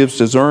knowledge gives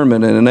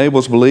discernment and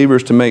enables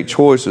believers to make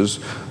choices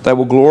that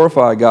will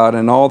glorify God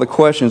in all the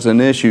questions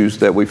and issues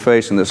that we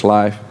face in this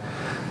life.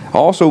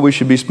 Also, we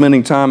should be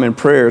spending time in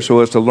prayer so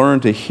as to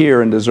learn to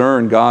hear and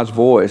discern God's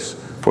voice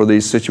for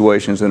these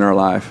situations in our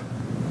life.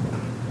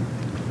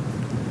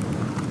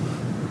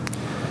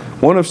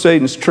 One of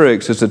Satan's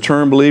tricks is to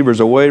turn believers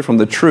away from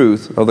the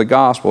truth of the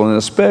gospel, and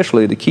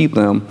especially to keep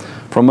them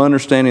from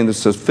understanding the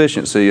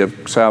sufficiency of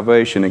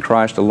salvation in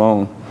Christ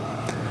alone.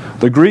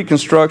 The Greek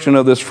construction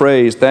of this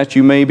phrase, that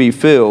you may be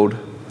filled,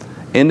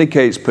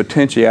 indicates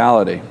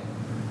potentiality.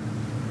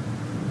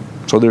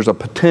 So there's a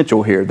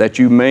potential here, that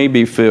you may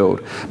be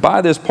filled.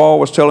 By this, Paul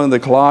was telling the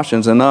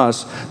Colossians and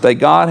us that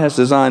God has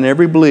designed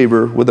every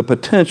believer with the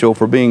potential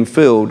for being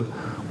filled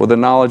with the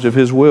knowledge of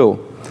His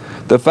will.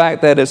 The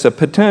fact that it's a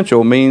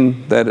potential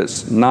means that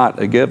it's not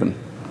a given.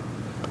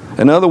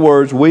 In other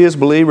words, we as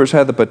believers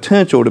have the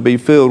potential to be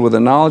filled with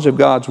the knowledge of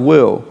God's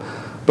will,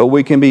 but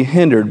we can be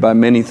hindered by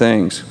many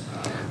things.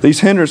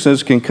 These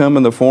hindrances can come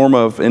in the form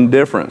of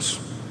indifference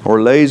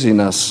or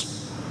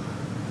laziness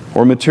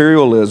or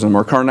materialism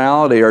or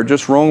carnality or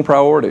just wrong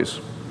priorities.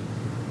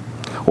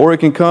 Or it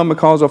can come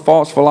because of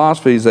false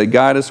philosophies that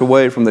guide us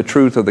away from the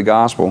truth of the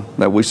gospel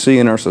that we see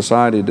in our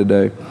society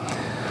today.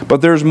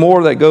 But there's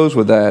more that goes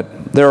with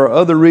that. There are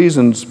other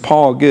reasons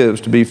Paul gives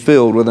to be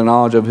filled with the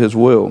knowledge of his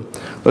will.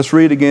 Let's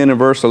read again in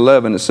verse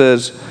 11. It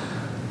says,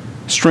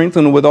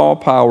 strengthened with all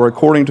power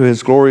according to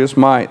His glorious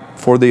might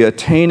for the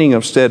attaining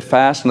of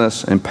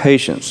steadfastness and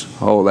patience.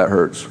 Oh, that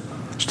hurts.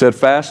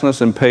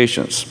 Steadfastness and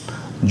patience,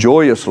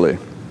 joyously.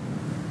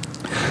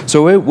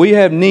 So we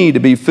have need to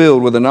be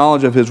filled with the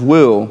knowledge of His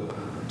will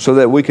so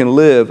that we can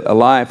live a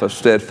life of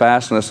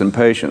steadfastness and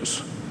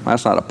patience.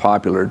 That's not a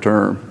popular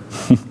term.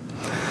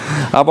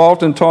 I've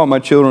often taught my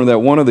children that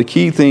one of the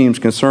key themes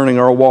concerning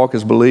our walk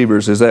as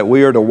believers is that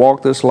we are to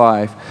walk this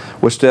life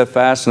with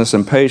steadfastness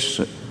and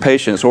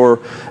patience, or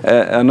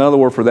another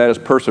word for that is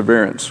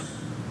perseverance.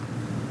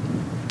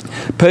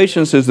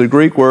 Patience is the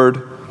Greek word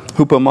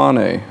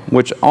hupomone,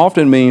 which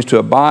often means to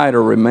abide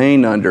or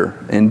remain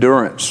under,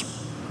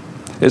 endurance.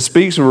 It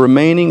speaks of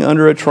remaining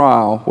under a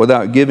trial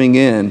without giving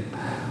in,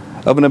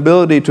 of an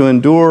ability to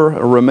endure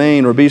or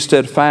remain or be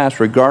steadfast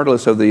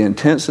regardless of the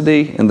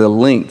intensity and the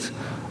length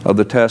of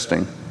the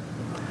testing.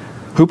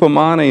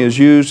 Hupomone is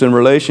used in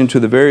relation to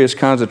the various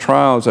kinds of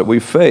trials that we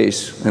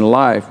face in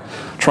life.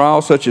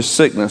 Trials such as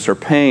sickness or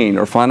pain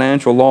or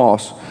financial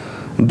loss,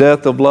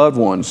 death of loved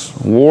ones,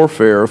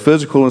 warfare, or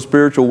physical and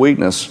spiritual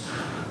weakness,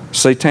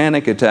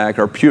 satanic attack,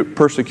 or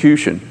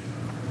persecution.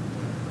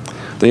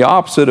 The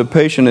opposite of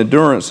patient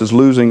endurance is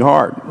losing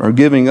heart or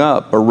giving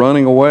up or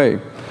running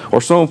away,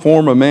 or some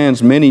form of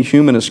man's many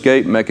human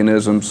escape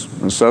mechanisms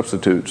and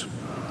substitutes.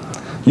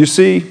 You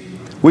see,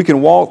 we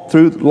can walk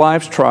through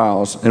life's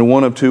trials in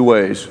one of two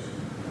ways,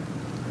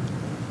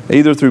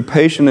 either through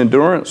patient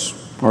endurance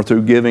or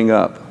through giving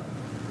up.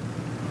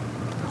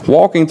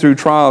 Walking through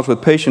trials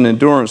with patient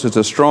endurance is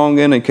a strong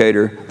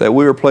indicator that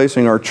we are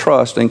placing our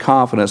trust and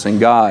confidence in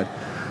God.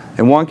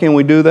 And why can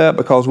we do that?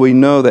 Because we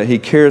know that He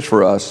cares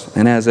for us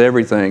and has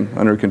everything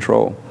under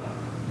control.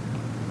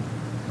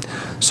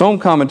 Some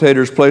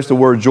commentators place the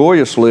word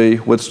joyously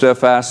with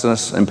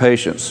steadfastness and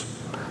patience.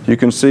 You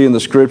can see in the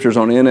scriptures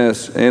on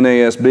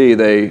NASB,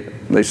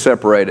 they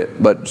separate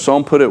it. But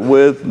some put it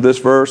with this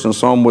verse and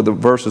some with the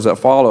verses that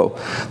follow.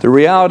 The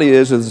reality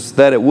is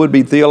that it would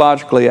be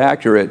theologically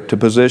accurate to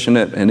position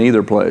it in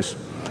either place.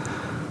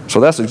 So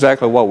that's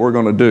exactly what we're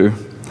going to do.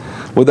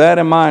 With that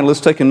in mind,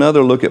 let's take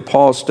another look at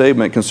Paul's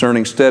statement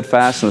concerning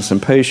steadfastness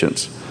and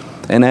patience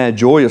and add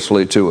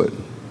joyously to it.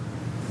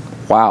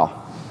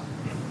 Wow.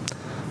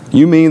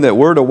 You mean that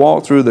we're to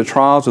walk through the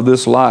trials of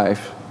this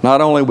life not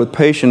only with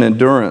patient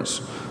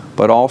endurance,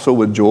 but also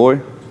with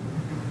joy?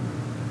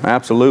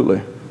 Absolutely.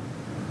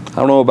 I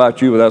don't know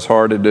about you, but that's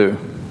hard to do.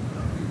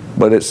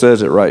 But it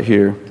says it right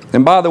here.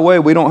 And by the way,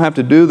 we don't have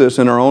to do this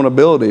in our own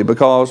ability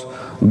because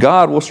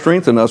God will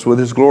strengthen us with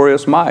His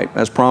glorious might,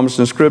 as promised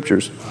in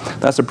Scriptures.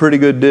 That's a pretty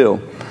good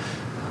deal.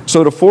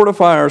 So to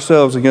fortify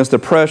ourselves against the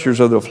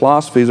pressures of the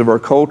philosophies of our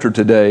culture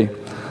today,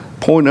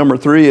 point number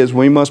 3 is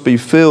we must be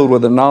filled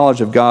with the knowledge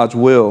of God's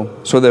will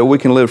so that we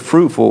can live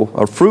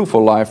a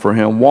fruitful life for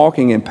Him,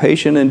 walking in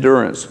patient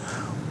endurance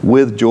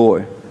with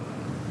joy.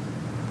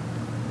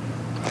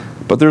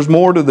 But there's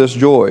more to this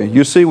joy.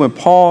 You see, when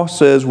Paul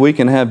says we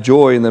can have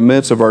joy in the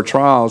midst of our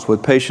trials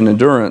with patient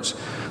endurance,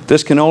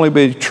 this can only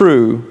be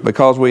true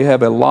because we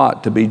have a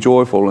lot to be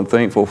joyful and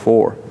thankful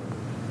for.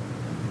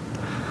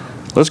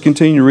 Let's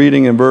continue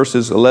reading in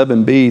verses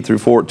 11b through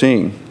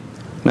 14.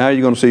 Now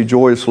you're going to see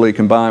joyously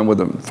combined with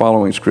the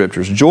following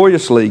scriptures.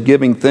 Joyously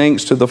giving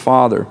thanks to the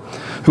Father,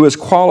 who has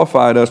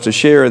qualified us to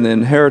share in the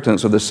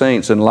inheritance of the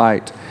saints in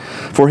light.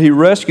 For He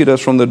rescued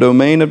us from the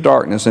domain of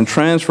darkness and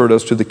transferred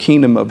us to the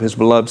kingdom of His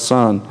beloved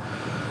Son,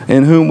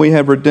 in whom we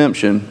have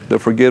redemption, the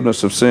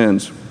forgiveness of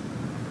sins.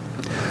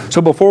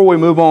 So before we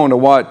move on to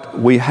what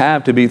we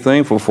have to be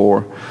thankful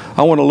for,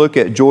 I want to look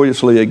at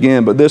joyously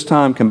again, but this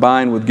time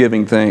combined with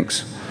giving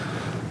thanks.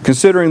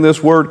 Considering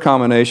this word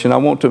combination, I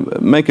want to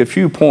make a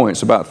few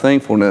points about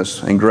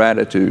thankfulness and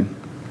gratitude.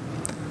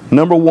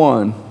 Number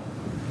 1,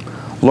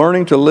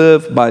 learning to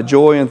live by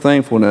joy and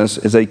thankfulness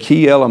is a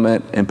key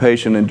element in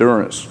patient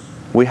endurance.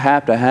 We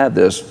have to have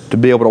this to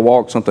be able to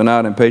walk something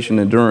out in patient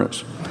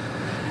endurance.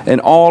 In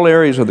all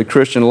areas of the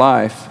Christian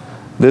life,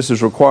 this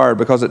is required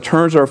because it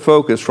turns our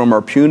focus from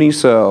our puny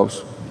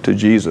selves to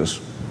Jesus.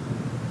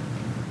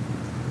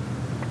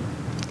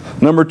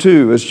 Number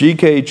 2, as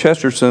G.K.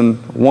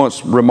 Chesterton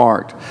once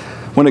remarked,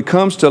 When it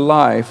comes to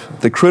life,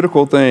 the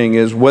critical thing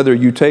is whether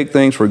you take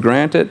things for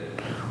granted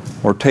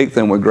or take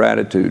them with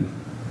gratitude.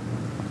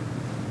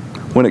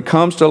 When it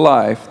comes to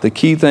life, the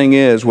key thing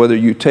is whether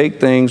you take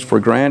things for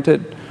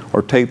granted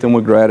or take them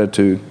with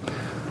gratitude.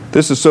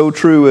 This is so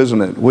true, isn't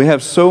it? We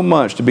have so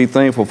much to be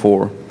thankful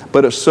for,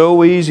 but it's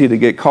so easy to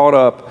get caught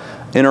up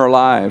in our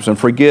lives and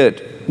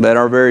forget that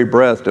our very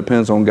breath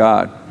depends on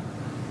God.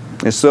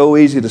 It's so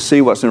easy to see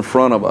what's in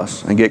front of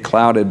us and get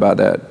clouded by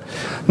that.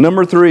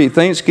 Number 3,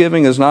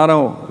 thanksgiving is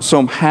not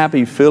some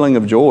happy feeling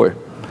of joy.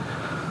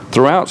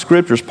 Throughout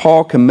Scriptures,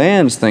 Paul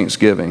commands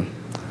thanksgiving.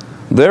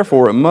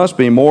 Therefore, it must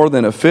be more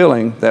than a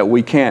feeling that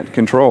we can't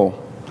control.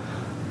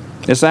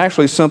 It's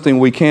actually something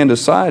we can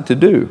decide to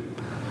do.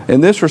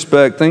 In this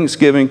respect,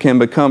 thanksgiving can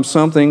become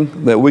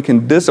something that we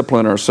can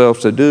discipline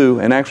ourselves to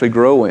do and actually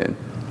grow in.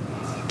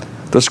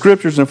 The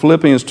Scriptures in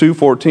Philippians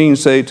 2:14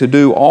 say to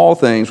do all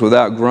things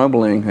without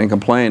grumbling and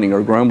complaining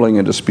or grumbling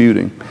and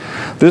disputing.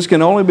 This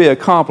can only be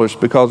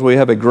accomplished because we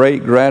have a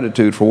great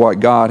gratitude for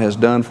what God has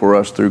done for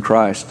us through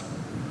Christ.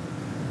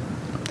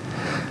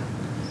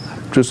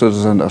 Just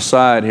as an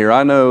aside here,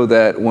 I know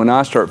that when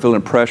I start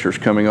feeling pressures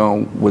coming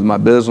on with my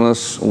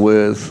business,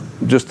 with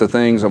just the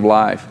things of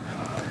life,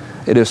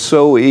 it is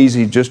so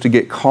easy just to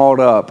get caught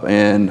up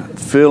in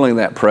feeling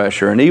that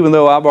pressure. And even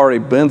though I've already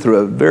been through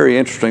a very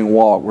interesting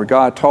walk where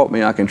God taught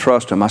me I can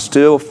trust Him, I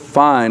still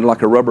find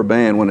like a rubber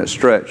band when it's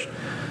stretched,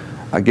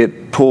 I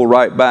get pulled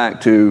right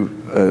back to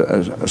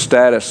a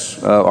status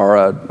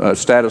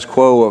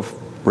quo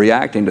of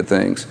reacting to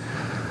things.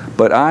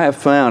 But I have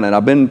found, and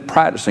I've been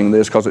practicing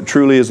this because it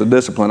truly is a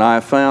discipline, I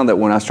have found that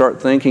when I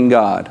start thanking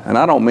God, and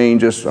I don't mean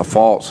just a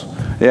false,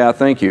 yeah,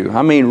 thank you.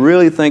 I mean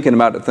really thinking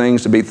about the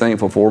things to be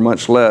thankful for,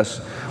 much less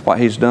what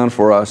He's done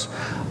for us,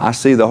 I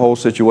see the whole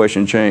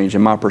situation change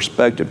and my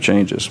perspective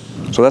changes.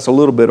 So that's a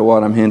little bit of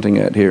what I'm hinting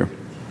at here.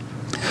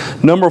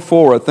 Number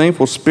 4, a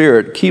thankful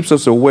spirit keeps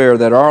us aware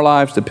that our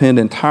lives depend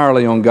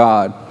entirely on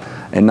God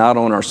and not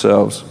on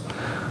ourselves.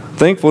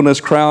 Thankfulness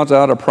crowds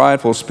out a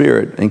prideful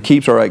spirit and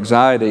keeps our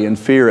anxiety and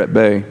fear at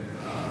bay.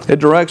 It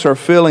directs our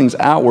feelings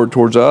outward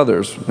towards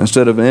others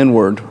instead of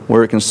inward,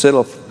 where it can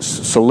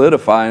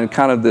solidify in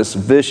kind of this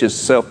vicious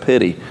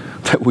self-pity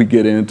that we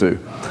get into.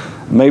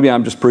 Maybe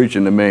I'm just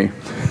preaching to me.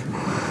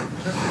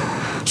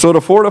 So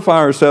to fortify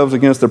ourselves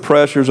against the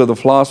pressures of the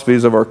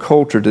philosophies of our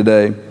culture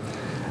today,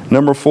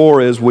 number 4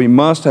 is we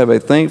must have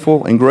a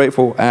thankful and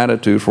grateful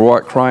attitude for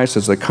what Christ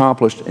has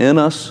accomplished in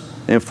us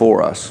and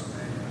for us.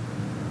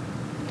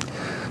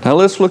 Now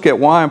let's look at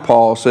why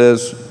Paul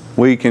says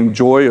we can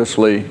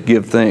joyously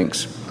give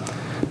thanks.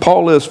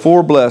 Paul lists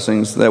 4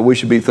 blessings that we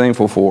should be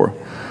thankful for.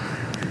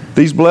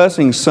 These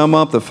blessings sum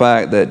up the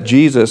fact that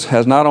Jesus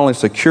has not only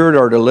secured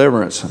our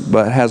deliverance,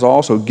 but has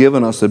also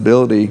given us the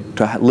ability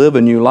to live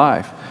a new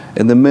life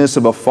in the midst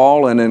of a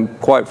fallen and,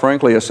 quite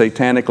frankly, a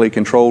satanically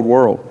controlled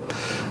world.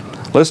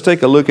 Let's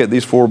take a look at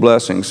these 4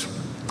 blessings.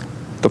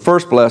 The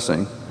first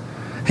blessing,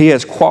 He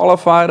has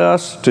qualified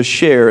us to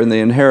share in the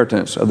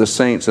inheritance of the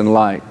saints in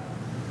light.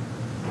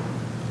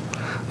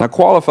 Now,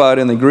 qualified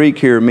in the Greek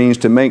here means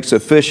to make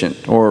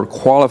sufficient or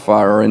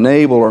qualify or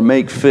enable or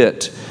make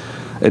fit.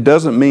 It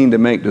doesn't mean to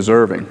make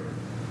deserving.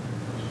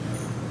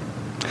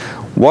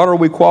 What are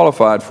we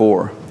qualified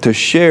for? To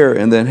share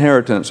in the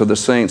inheritance of the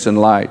saints in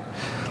light.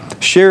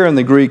 Share in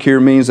the Greek here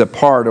means a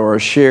part or a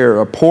share,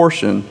 a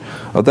portion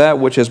of that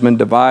which has been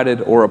divided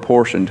or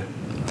apportioned.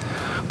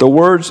 The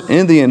words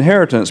in the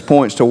inheritance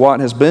points to what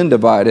has been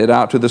divided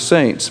out to the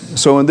saints.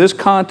 So in this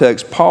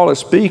context, Paul is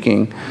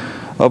speaking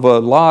of a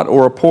lot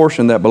or a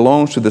portion that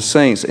belongs to the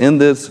saints in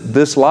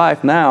this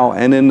life now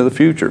and into the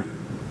future.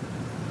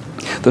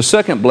 The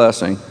second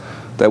blessing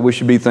that we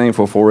should be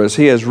thankful for is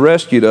He has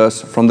rescued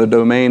us from the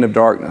domain of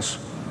darkness.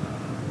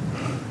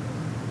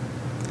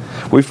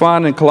 We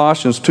find in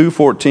Colossians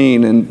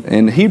 2:14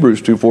 and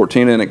Hebrews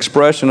 2:14 an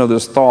expression of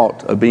this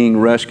thought of being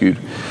rescued.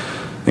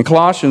 In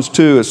Colossians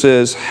 2 it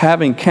says,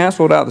 having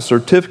canceled out the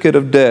certificate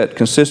of debt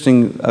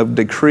consisting of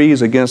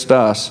decrees against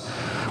us,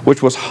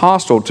 which was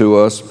hostile to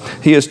us,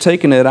 He has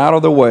taken it out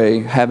of the way,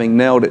 having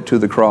nailed it to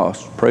the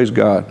cross. Praise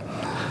God.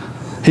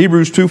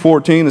 Hebrews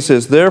 2:14, it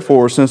says,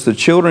 therefore, since the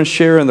children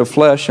share in the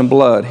flesh and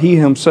blood, He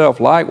Himself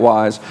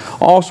likewise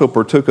also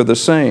partook of the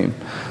same,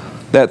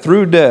 that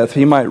through death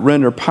He might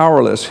render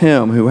powerless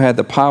him who had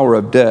the power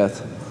of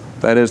death,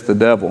 that is, the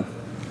devil.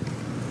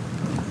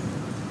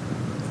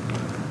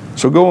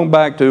 So going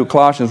back to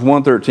Colossians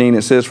 1:13,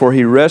 it says, for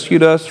He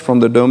rescued us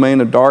from the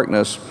domain of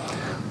darkness.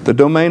 The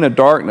domain of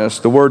darkness,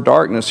 the word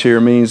darkness here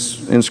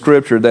means in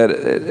Scripture that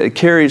it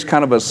carries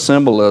kind of a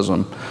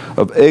symbolism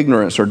of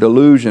ignorance or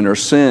delusion or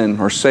sin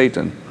or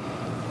Satan.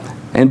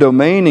 And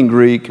domain in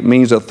Greek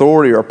means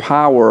authority or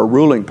power or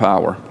ruling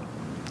power.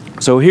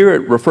 So here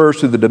it refers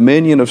to the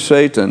dominion of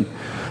Satan,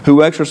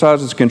 who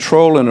exercises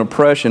control and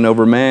oppression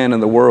over man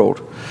and the world.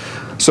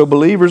 So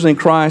believers in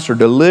Christ are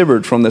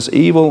delivered from this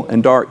evil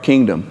and dark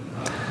kingdom.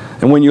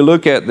 And when you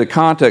look at the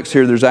context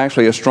here, there's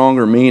actually a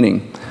stronger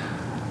meaning.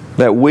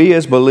 That we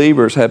as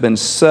believers have been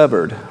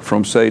severed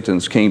from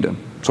Satan's kingdom.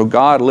 So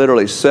God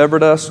literally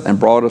severed us and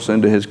brought us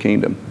into His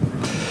kingdom.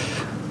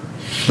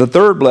 The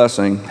third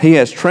blessing, He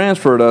has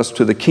transferred us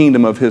to the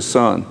kingdom of His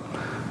Son.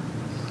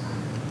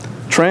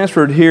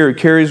 Transferred here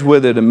carries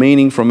with it a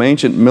meaning from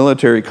ancient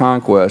military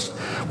conquest.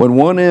 When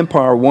one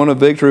empire won a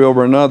victory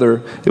over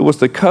another, it was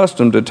the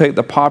custom to take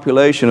the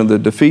population of the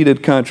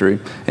defeated country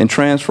and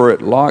transfer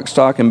it lock,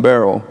 stock, and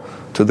barrel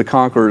to the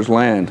conqueror's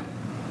land.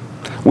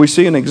 We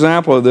see an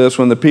example of this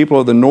when the people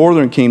of the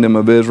northern kingdom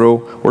of Israel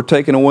were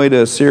taken away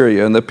to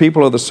Assyria, and the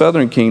people of the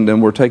southern kingdom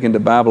were taken to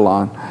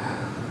Babylon.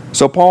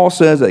 So Paul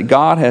says that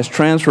God has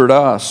transferred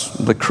us,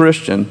 the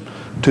Christian,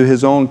 to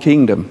His own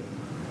kingdom.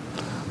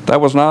 That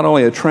was not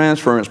only a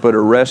transference, but a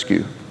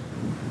rescue.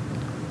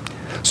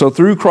 So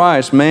through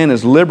Christ, man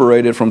is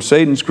liberated from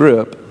Satan's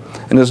grip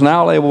and is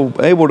now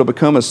able to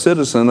become a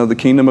citizen of the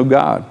kingdom of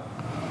God.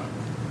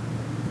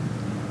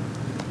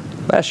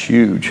 That's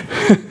huge.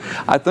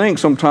 I think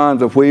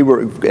sometimes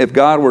if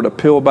God were to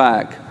peel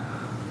back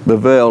the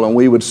veil and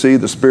we would see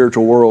the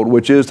spiritual world,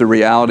 which is the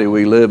reality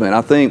we live in,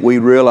 I think we'd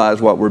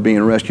realize what we're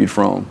being rescued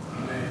from.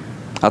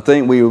 I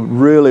think we would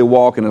really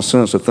walk in a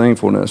sense of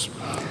thankfulness.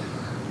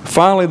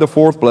 Finally, the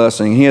fourth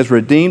blessing, He has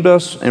redeemed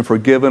us and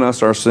forgiven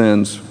us our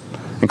sins.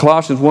 In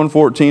Colossians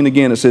 1:14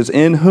 again, it says,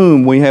 in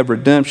whom we have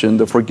redemption,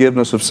 the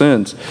forgiveness of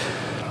sins.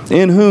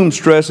 In whom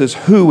stresses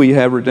who we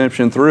have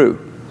redemption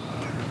through.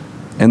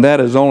 And that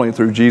is only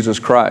through Jesus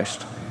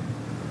Christ.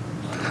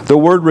 The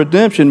word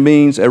redemption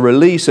means a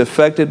release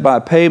effected by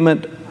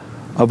payment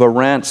of a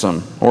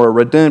ransom or a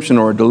redemption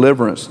or a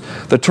deliverance.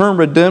 The term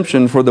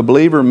redemption for the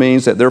believer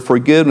means that their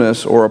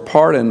forgiveness or a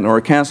pardon or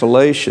a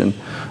cancellation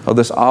of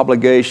this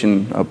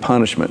obligation of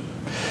punishment.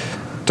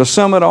 To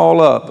sum it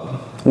all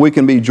up, we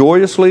can be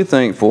joyously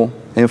thankful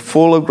and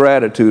full of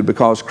gratitude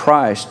because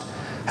Christ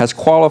has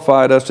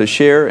qualified us to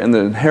share in the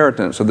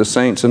inheritance of the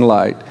saints in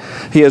light.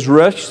 He has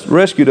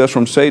rescued us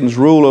from Satan's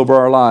rule over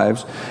our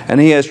lives, and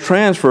He has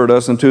transferred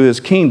us into His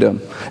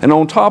kingdom. And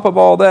on top of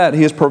all that,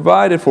 He has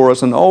provided for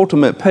us an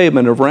ultimate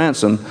payment of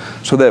ransom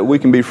so that we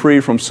can be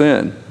free from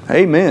sin.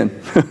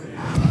 Amen.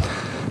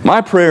 My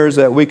prayer is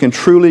that we can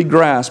truly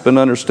grasp and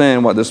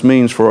understand what this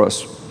means for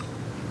us.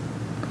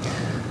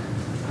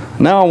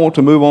 Now I want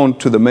to move on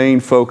to the main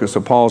focus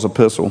of Paul's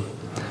epistle.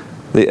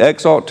 The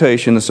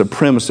exaltation and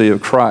supremacy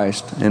of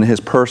Christ and His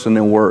person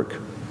and work.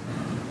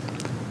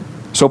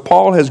 So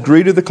Paul has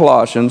greeted the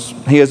Colossians,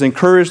 he has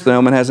encouraged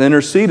them, and has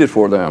interceded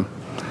for them.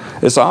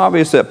 It's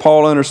obvious that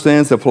Paul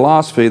understands the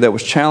philosophy that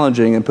was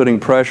challenging and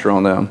putting pressure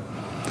on them.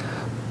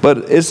 But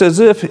it's as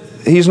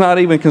if he's not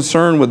even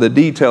concerned with the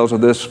details of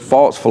this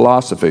false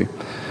philosophy,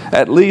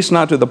 at least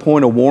not to the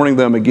point of warning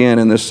them again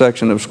in this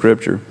section of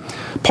Scripture.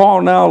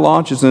 Paul now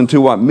launches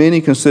into what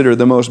many consider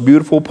the most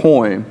beautiful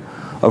poem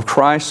of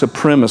Christ's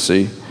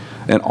supremacy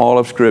in all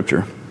of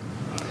Scripture.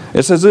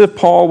 It's as if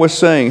Paul was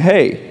saying,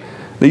 hey,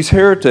 these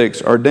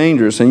heretics are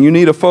dangerous and you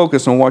need to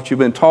focus on what you've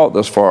been taught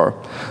thus far.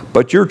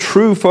 But your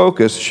true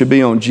focus should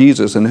be on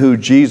Jesus and who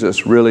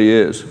Jesus really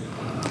is.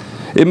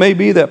 It may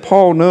be that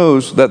Paul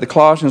knows that the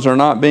Colossians are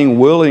not being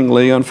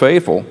willingly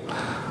unfaithful,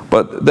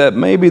 but that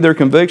maybe their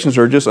convictions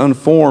are just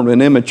unformed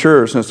and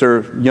immature since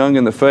they're young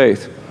in the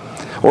faith.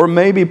 Or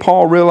maybe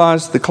Paul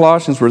realized the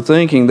Colossians were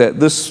thinking that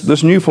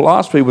this new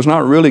philosophy was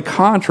not really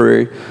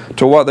contrary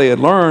to what they had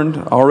learned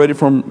already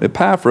from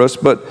Epaphras,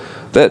 but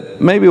that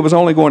maybe it was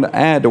only going to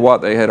add to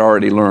what they had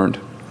already learned.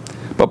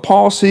 But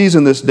Paul sees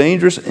in this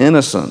dangerous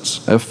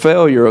innocence a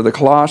failure of the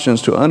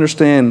Colossians to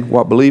understand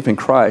what belief in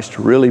Christ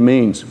really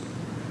means.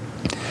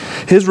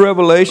 His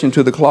revelation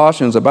to the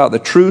Colossians about the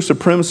true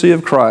supremacy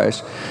of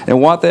Christ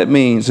and what that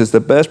means is the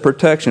best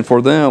protection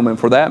for them and,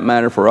 for that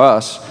matter, for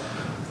us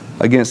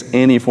against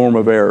any form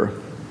of error.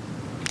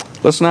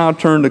 Let's now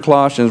turn to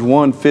Colossians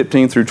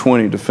 1:15 through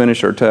 20 to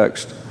finish our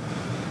text.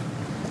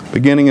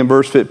 Beginning in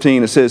verse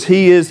 15, it says,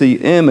 He is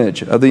the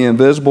image of the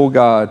invisible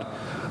God,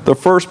 the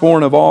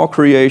firstborn of all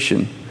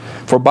creation.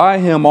 For by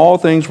Him all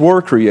things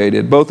were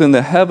created, both in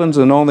the heavens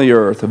and on the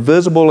earth,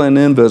 visible and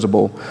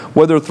invisible,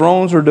 whether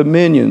thrones or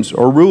dominions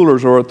or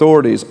rulers or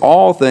authorities,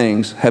 all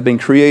things have been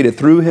created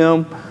through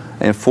Him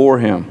and for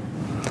Him.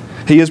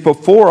 He is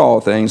before all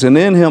things, and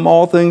in Him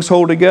all things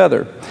hold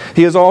together.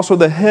 He is also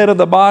the head of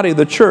the body,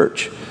 the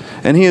church,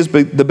 and He is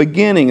the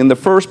beginning and the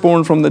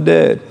firstborn from the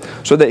dead,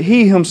 so that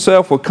He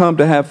Himself will come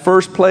to have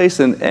first place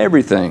in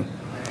everything.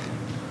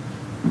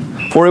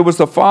 For it was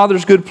the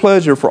Father's good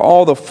pleasure for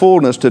all the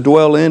fullness to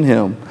dwell in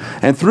Him,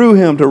 and through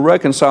Him to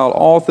reconcile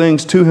all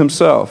things to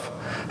Himself,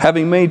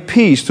 having made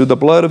peace through the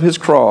blood of His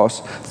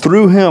cross.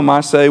 Through Him,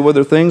 I say,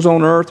 whether things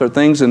on earth or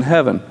things in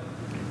heaven.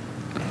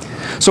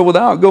 So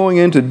without going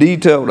into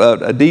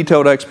a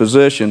detailed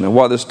exposition of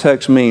what this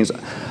text means,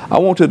 I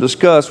want to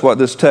discuss what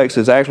this text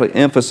is actually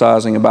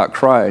emphasizing about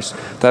Christ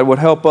that would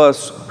help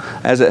us,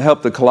 as it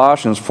helped the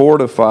Colossians,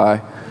 fortify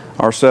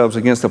ourselves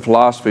against the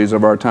philosophies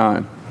of our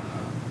time.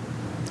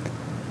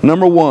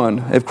 Number one,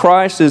 if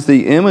Christ is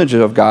the image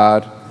of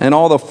God and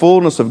all the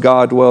fullness of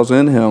God dwells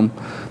in Him,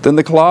 then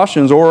the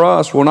Colossians or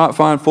us will not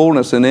find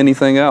fullness in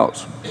anything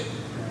else.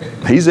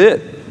 He's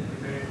it.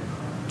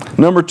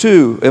 Number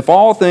 2, if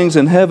all things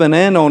in heaven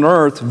and on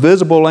earth,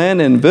 visible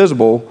and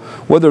invisible,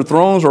 whether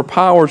thrones or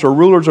powers or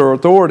rulers or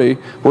authority,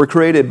 were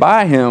created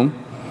by him,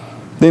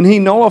 then he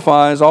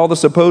nullifies all the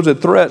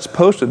supposed threats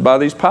posted by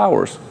these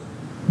powers.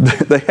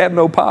 They have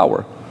no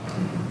power.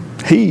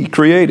 He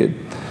created.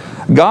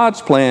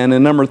 God's plan,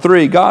 and number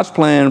 3, God's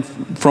plan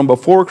from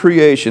before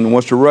creation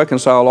was to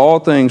reconcile all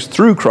things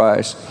through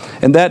Christ,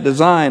 and that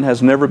design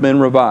has never been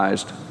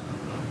revised.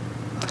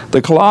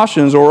 The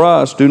Colossians or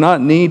us do not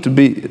need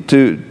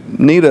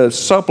need a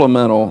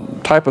supplemental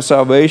type of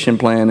salvation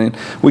plan, and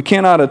we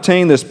cannot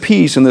attain this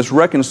peace and this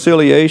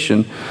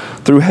reconciliation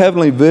through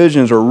heavenly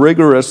visions or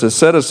rigorous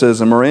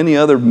asceticism or any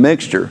other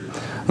mixture.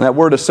 And that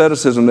word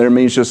asceticism there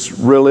means just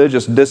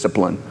religious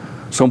discipline.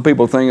 Some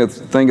people think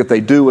if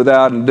they do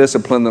without and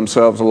discipline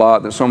themselves a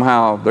lot, that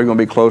somehow they're going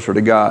to be closer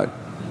to God.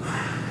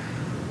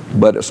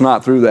 But it's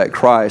not through that.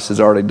 Christ has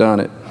already done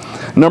it.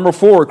 Number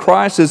 4,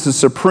 Christ is the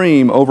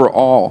supreme over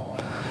all.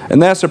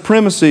 And that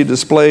supremacy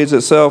displays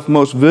itself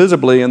most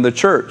visibly in the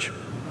church.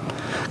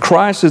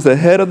 Christ is the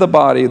head of the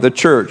body, the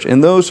church,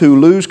 and those who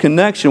lose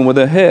connection with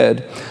the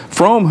head,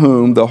 from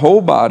whom the whole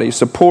body,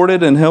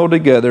 supported and held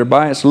together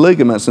by its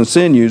ligaments and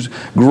sinews,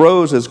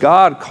 grows as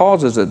God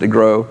causes it to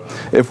grow.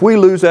 If we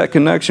lose that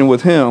connection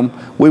with Him,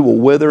 we will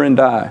wither and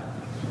die.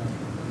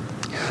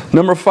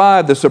 Number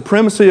 5, the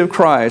supremacy of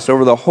Christ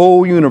over the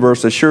whole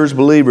universe assures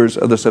believers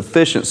of the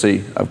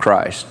sufficiency of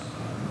Christ.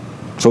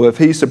 So if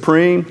He's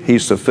supreme,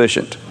 He's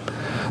sufficient.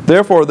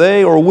 Therefore,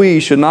 they or we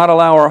should not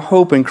allow our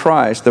hope in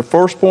Christ, the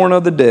firstborn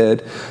of the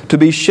dead, to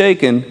be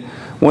shaken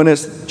when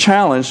it's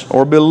challenged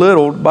or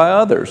belittled by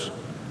others.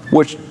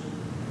 Which,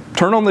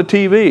 turn on the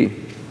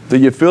TV. Do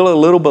you feel a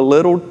little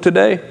belittled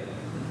today?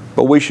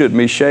 But we shouldn't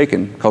be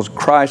shaken because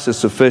Christ is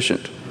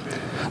sufficient.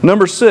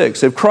 Number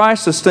 6, if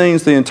Christ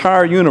sustains the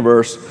entire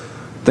universe,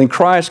 then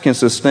Christ can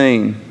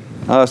sustain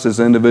us as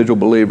individual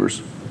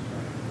believers.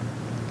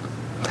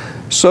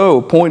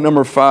 So, point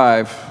number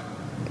 5,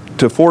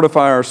 to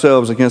fortify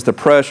ourselves against the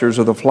pressures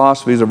of the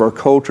philosophies of our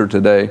culture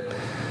today,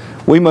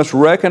 we must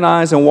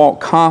recognize and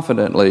walk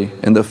confidently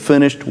in the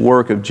finished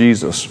work of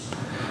Jesus.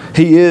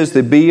 He is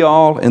the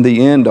be-all and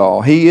the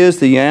end-all. He is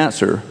the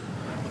answer.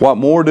 What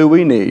more do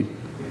we need?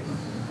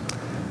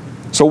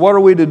 So what are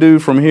we to do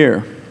from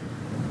here?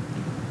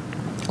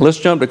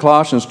 Let's jump to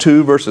Colossians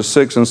 2, verses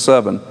 6 and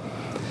 7.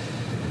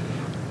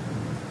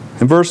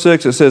 In verse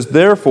 6 it says,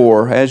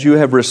 "Therefore, as you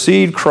have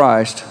received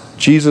Christ,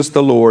 Jesus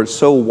the Lord,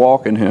 so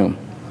walk in Him,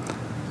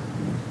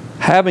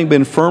 having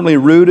been firmly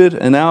rooted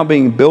and now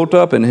being built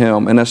up in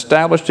Him and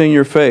established in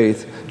your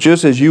faith,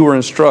 just as you were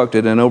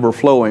instructed, and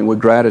overflowing with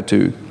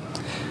gratitude."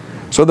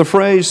 So the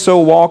phrase "so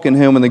walk in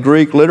Him" in the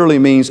Greek literally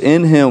means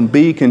in Him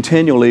be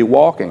continually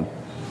walking.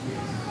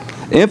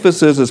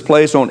 Emphasis is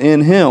placed on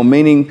in Him,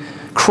 meaning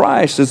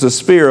Christ is the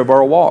sphere of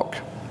our walk.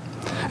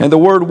 And the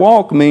word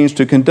walk means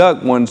to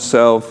conduct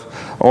oneself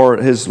or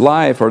his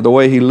life or the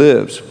way he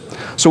lives.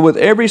 So with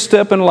every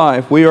step in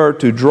life, we are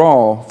to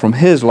draw from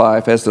His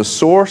life as the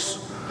source,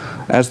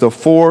 as the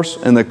force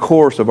and the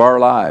course of our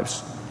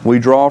lives. We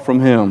draw from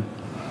Him.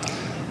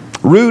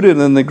 Rooted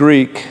in the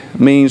Greek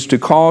means to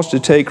cause to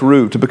take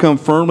root, to become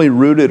firmly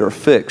rooted or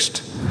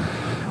fixed.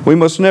 We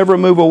must never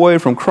move away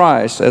from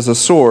Christ as the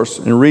source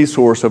and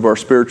resource of our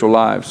spiritual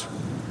lives.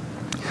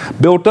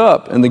 Built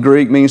up in the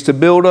Greek means to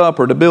build up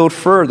or to build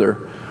further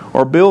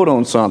or build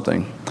on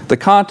something. The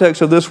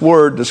context of this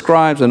word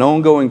describes an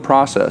ongoing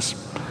process,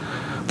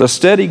 the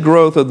steady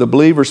growth of the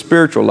believer's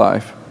spiritual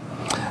life.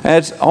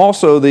 As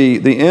also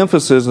the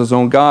emphasis is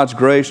on God's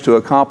grace to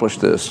accomplish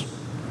this.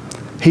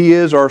 He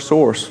is our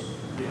source.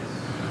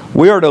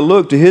 We are to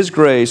look to His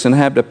grace and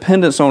have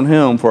dependence on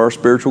Him for our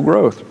spiritual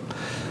growth.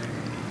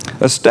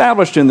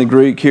 Established in the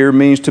Greek here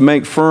means to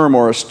make firm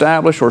or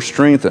establish or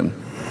strengthen.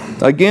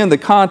 Again, the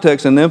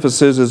context and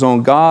emphasis is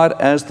on God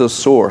as the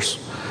source.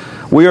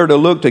 We are to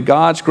look to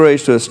God's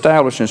grace to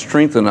establish and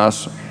strengthen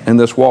us in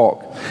this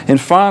walk. And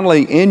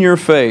finally, in your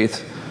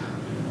faith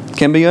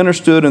can be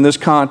understood in this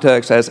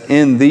context as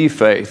in the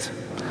faith.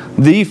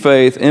 The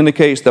faith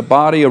indicates the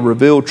body of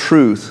revealed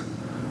truth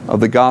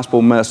of the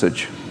gospel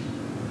message.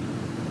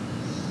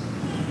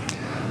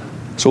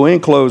 So in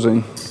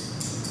closing,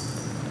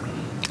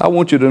 I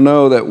want you to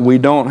know that we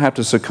don't have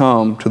to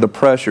succumb to the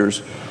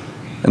pressures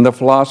and the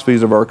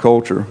philosophies of our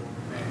culture.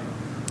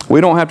 We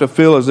don't have to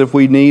feel as if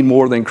we need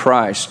more than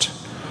Christ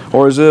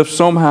or as if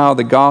somehow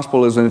the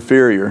gospel is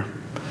inferior.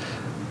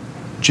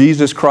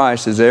 Jesus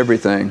Christ is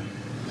everything.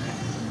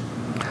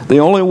 The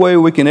only way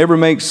we can ever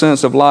make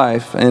sense of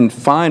life and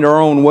find our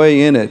own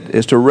way in it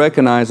is to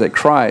recognize that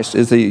Christ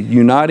is the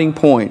uniting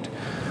point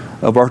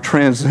of our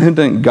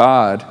transcendent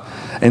God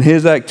and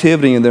His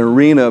activity in the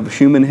arena of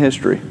human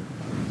history.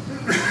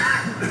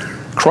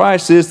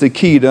 Christ is the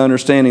key to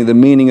understanding the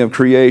meaning of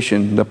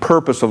creation, the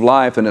purpose of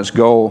life, and its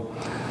goal.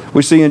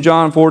 We see in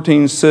John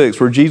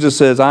 14:6 where Jesus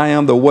says, "I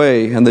am the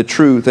way and the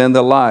truth and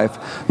the life.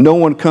 No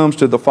one comes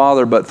to the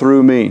Father but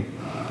through me."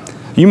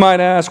 You might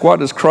ask, what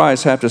does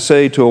Christ have to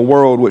say to a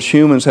world which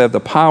humans have the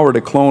power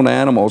to clone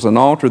animals and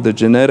alter the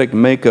genetic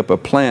makeup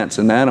of plants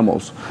and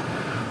animals?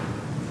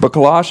 But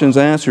Colossians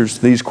answers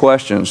these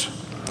questions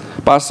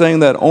by saying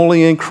that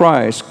only in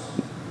Christ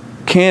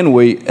can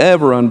we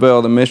ever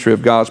unveil the mystery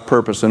of God's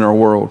purpose in our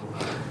world.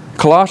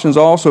 Colossians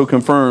also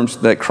confirms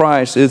that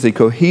Christ is a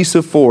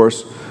cohesive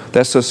force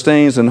that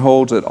sustains and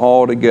holds it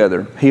all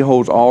together. He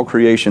holds all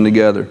creation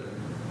together.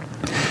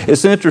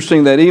 It's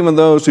interesting that even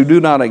those who do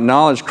not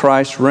acknowledge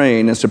Christ's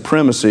reign and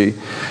supremacy,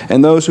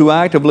 and those who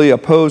actively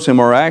oppose Him,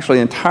 are actually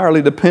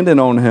entirely dependent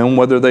on Him,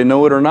 whether they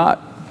know it or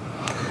not.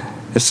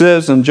 It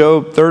says in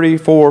Job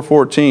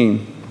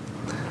 34:14,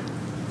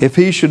 if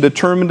He should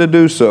determine to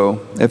do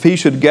so, if He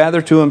should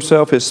gather to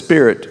Himself His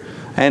spirit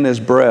and His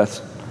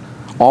breath,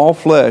 all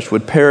flesh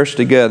would perish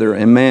together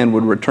and man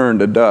would return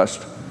to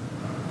dust.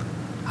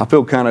 I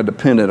feel kind of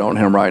dependent on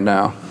Him right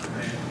now.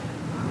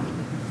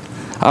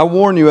 I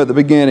warn you at the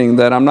beginning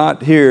that I'm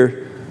not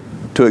here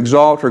to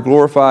exalt or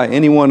glorify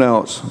anyone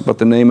else but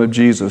the name of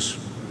Jesus.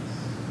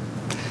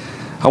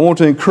 I want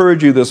to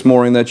encourage you this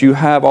morning that you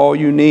have all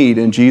you need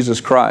in Jesus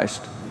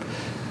Christ.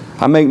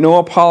 I make no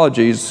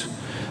apologies.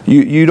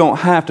 You don't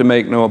have to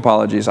make no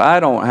apologies. I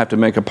don't have to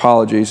make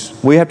apologies.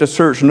 We have to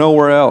search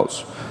nowhere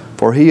else,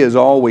 for He is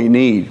all we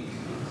need.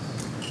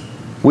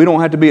 We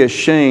don't have to be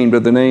ashamed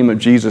of the name of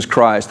Jesus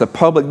Christ. The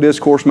public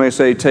discourse may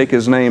say, take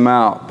His name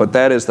out, but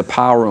that is the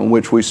power in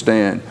which we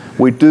stand.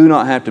 We do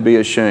not have to be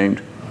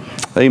ashamed.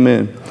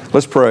 Amen.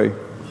 Let's pray.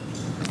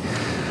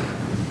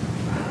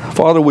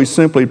 Father, we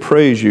simply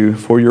praise You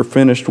for Your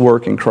finished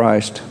work in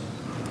Christ.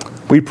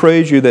 We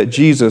praise You that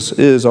Jesus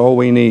is all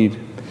we need,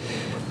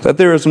 that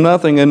there is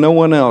nothing and no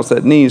one else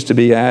that needs to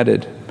be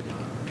added.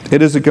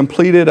 It is a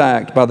completed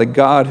act by the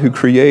God who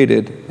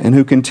created and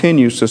who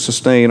continues to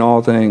sustain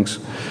all things.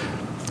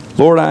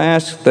 Lord, I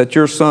ask that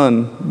Your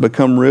Son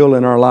become real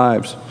in our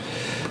lives,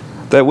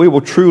 that we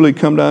will truly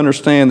come to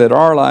understand that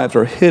our lives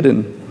are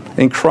hidden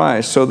in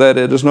Christ, so that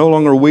it is no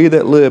longer we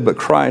that live, but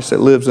Christ that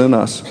lives in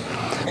us.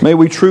 May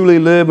we truly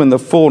live in the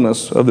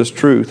fullness of this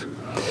truth.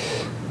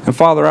 And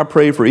Father, I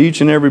pray for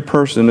each and every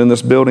person in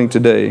this building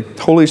today.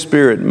 Holy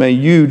Spirit, may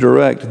You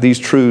direct these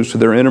truths to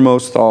their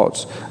innermost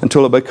thoughts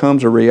until it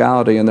becomes a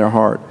reality in their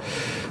heart.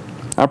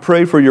 I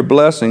pray for Your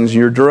blessings,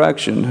 Your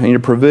direction, and Your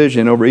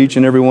provision over each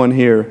and every one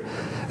here.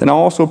 And I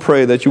also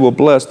pray that You will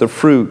bless the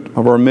fruit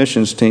of our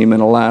missions team in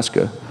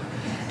Alaska.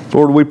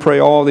 Lord, we pray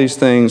all these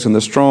things in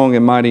the strong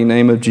and mighty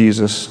name of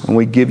Jesus, and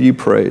we give You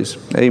praise.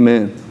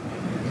 Amen.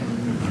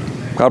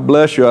 God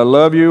bless you. I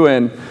love you,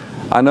 and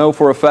I know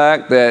for a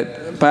fact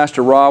that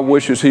Pastor Rob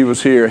wishes he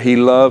was here. He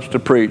loves to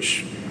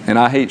preach, and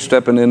I hate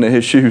stepping into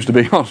his shoes, to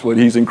be honest with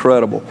you. He's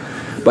incredible.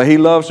 But he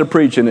loves to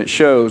preach, and it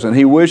shows, and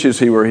he wishes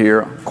he were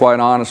here, quite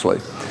honestly.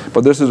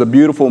 But this is a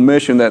beautiful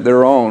mission that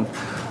they're on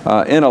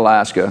in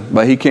Alaska,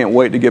 but he can't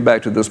wait to get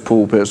back to this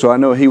pulpit. So I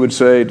know he would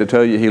say to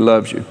tell you he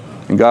loves you.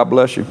 And God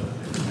bless you.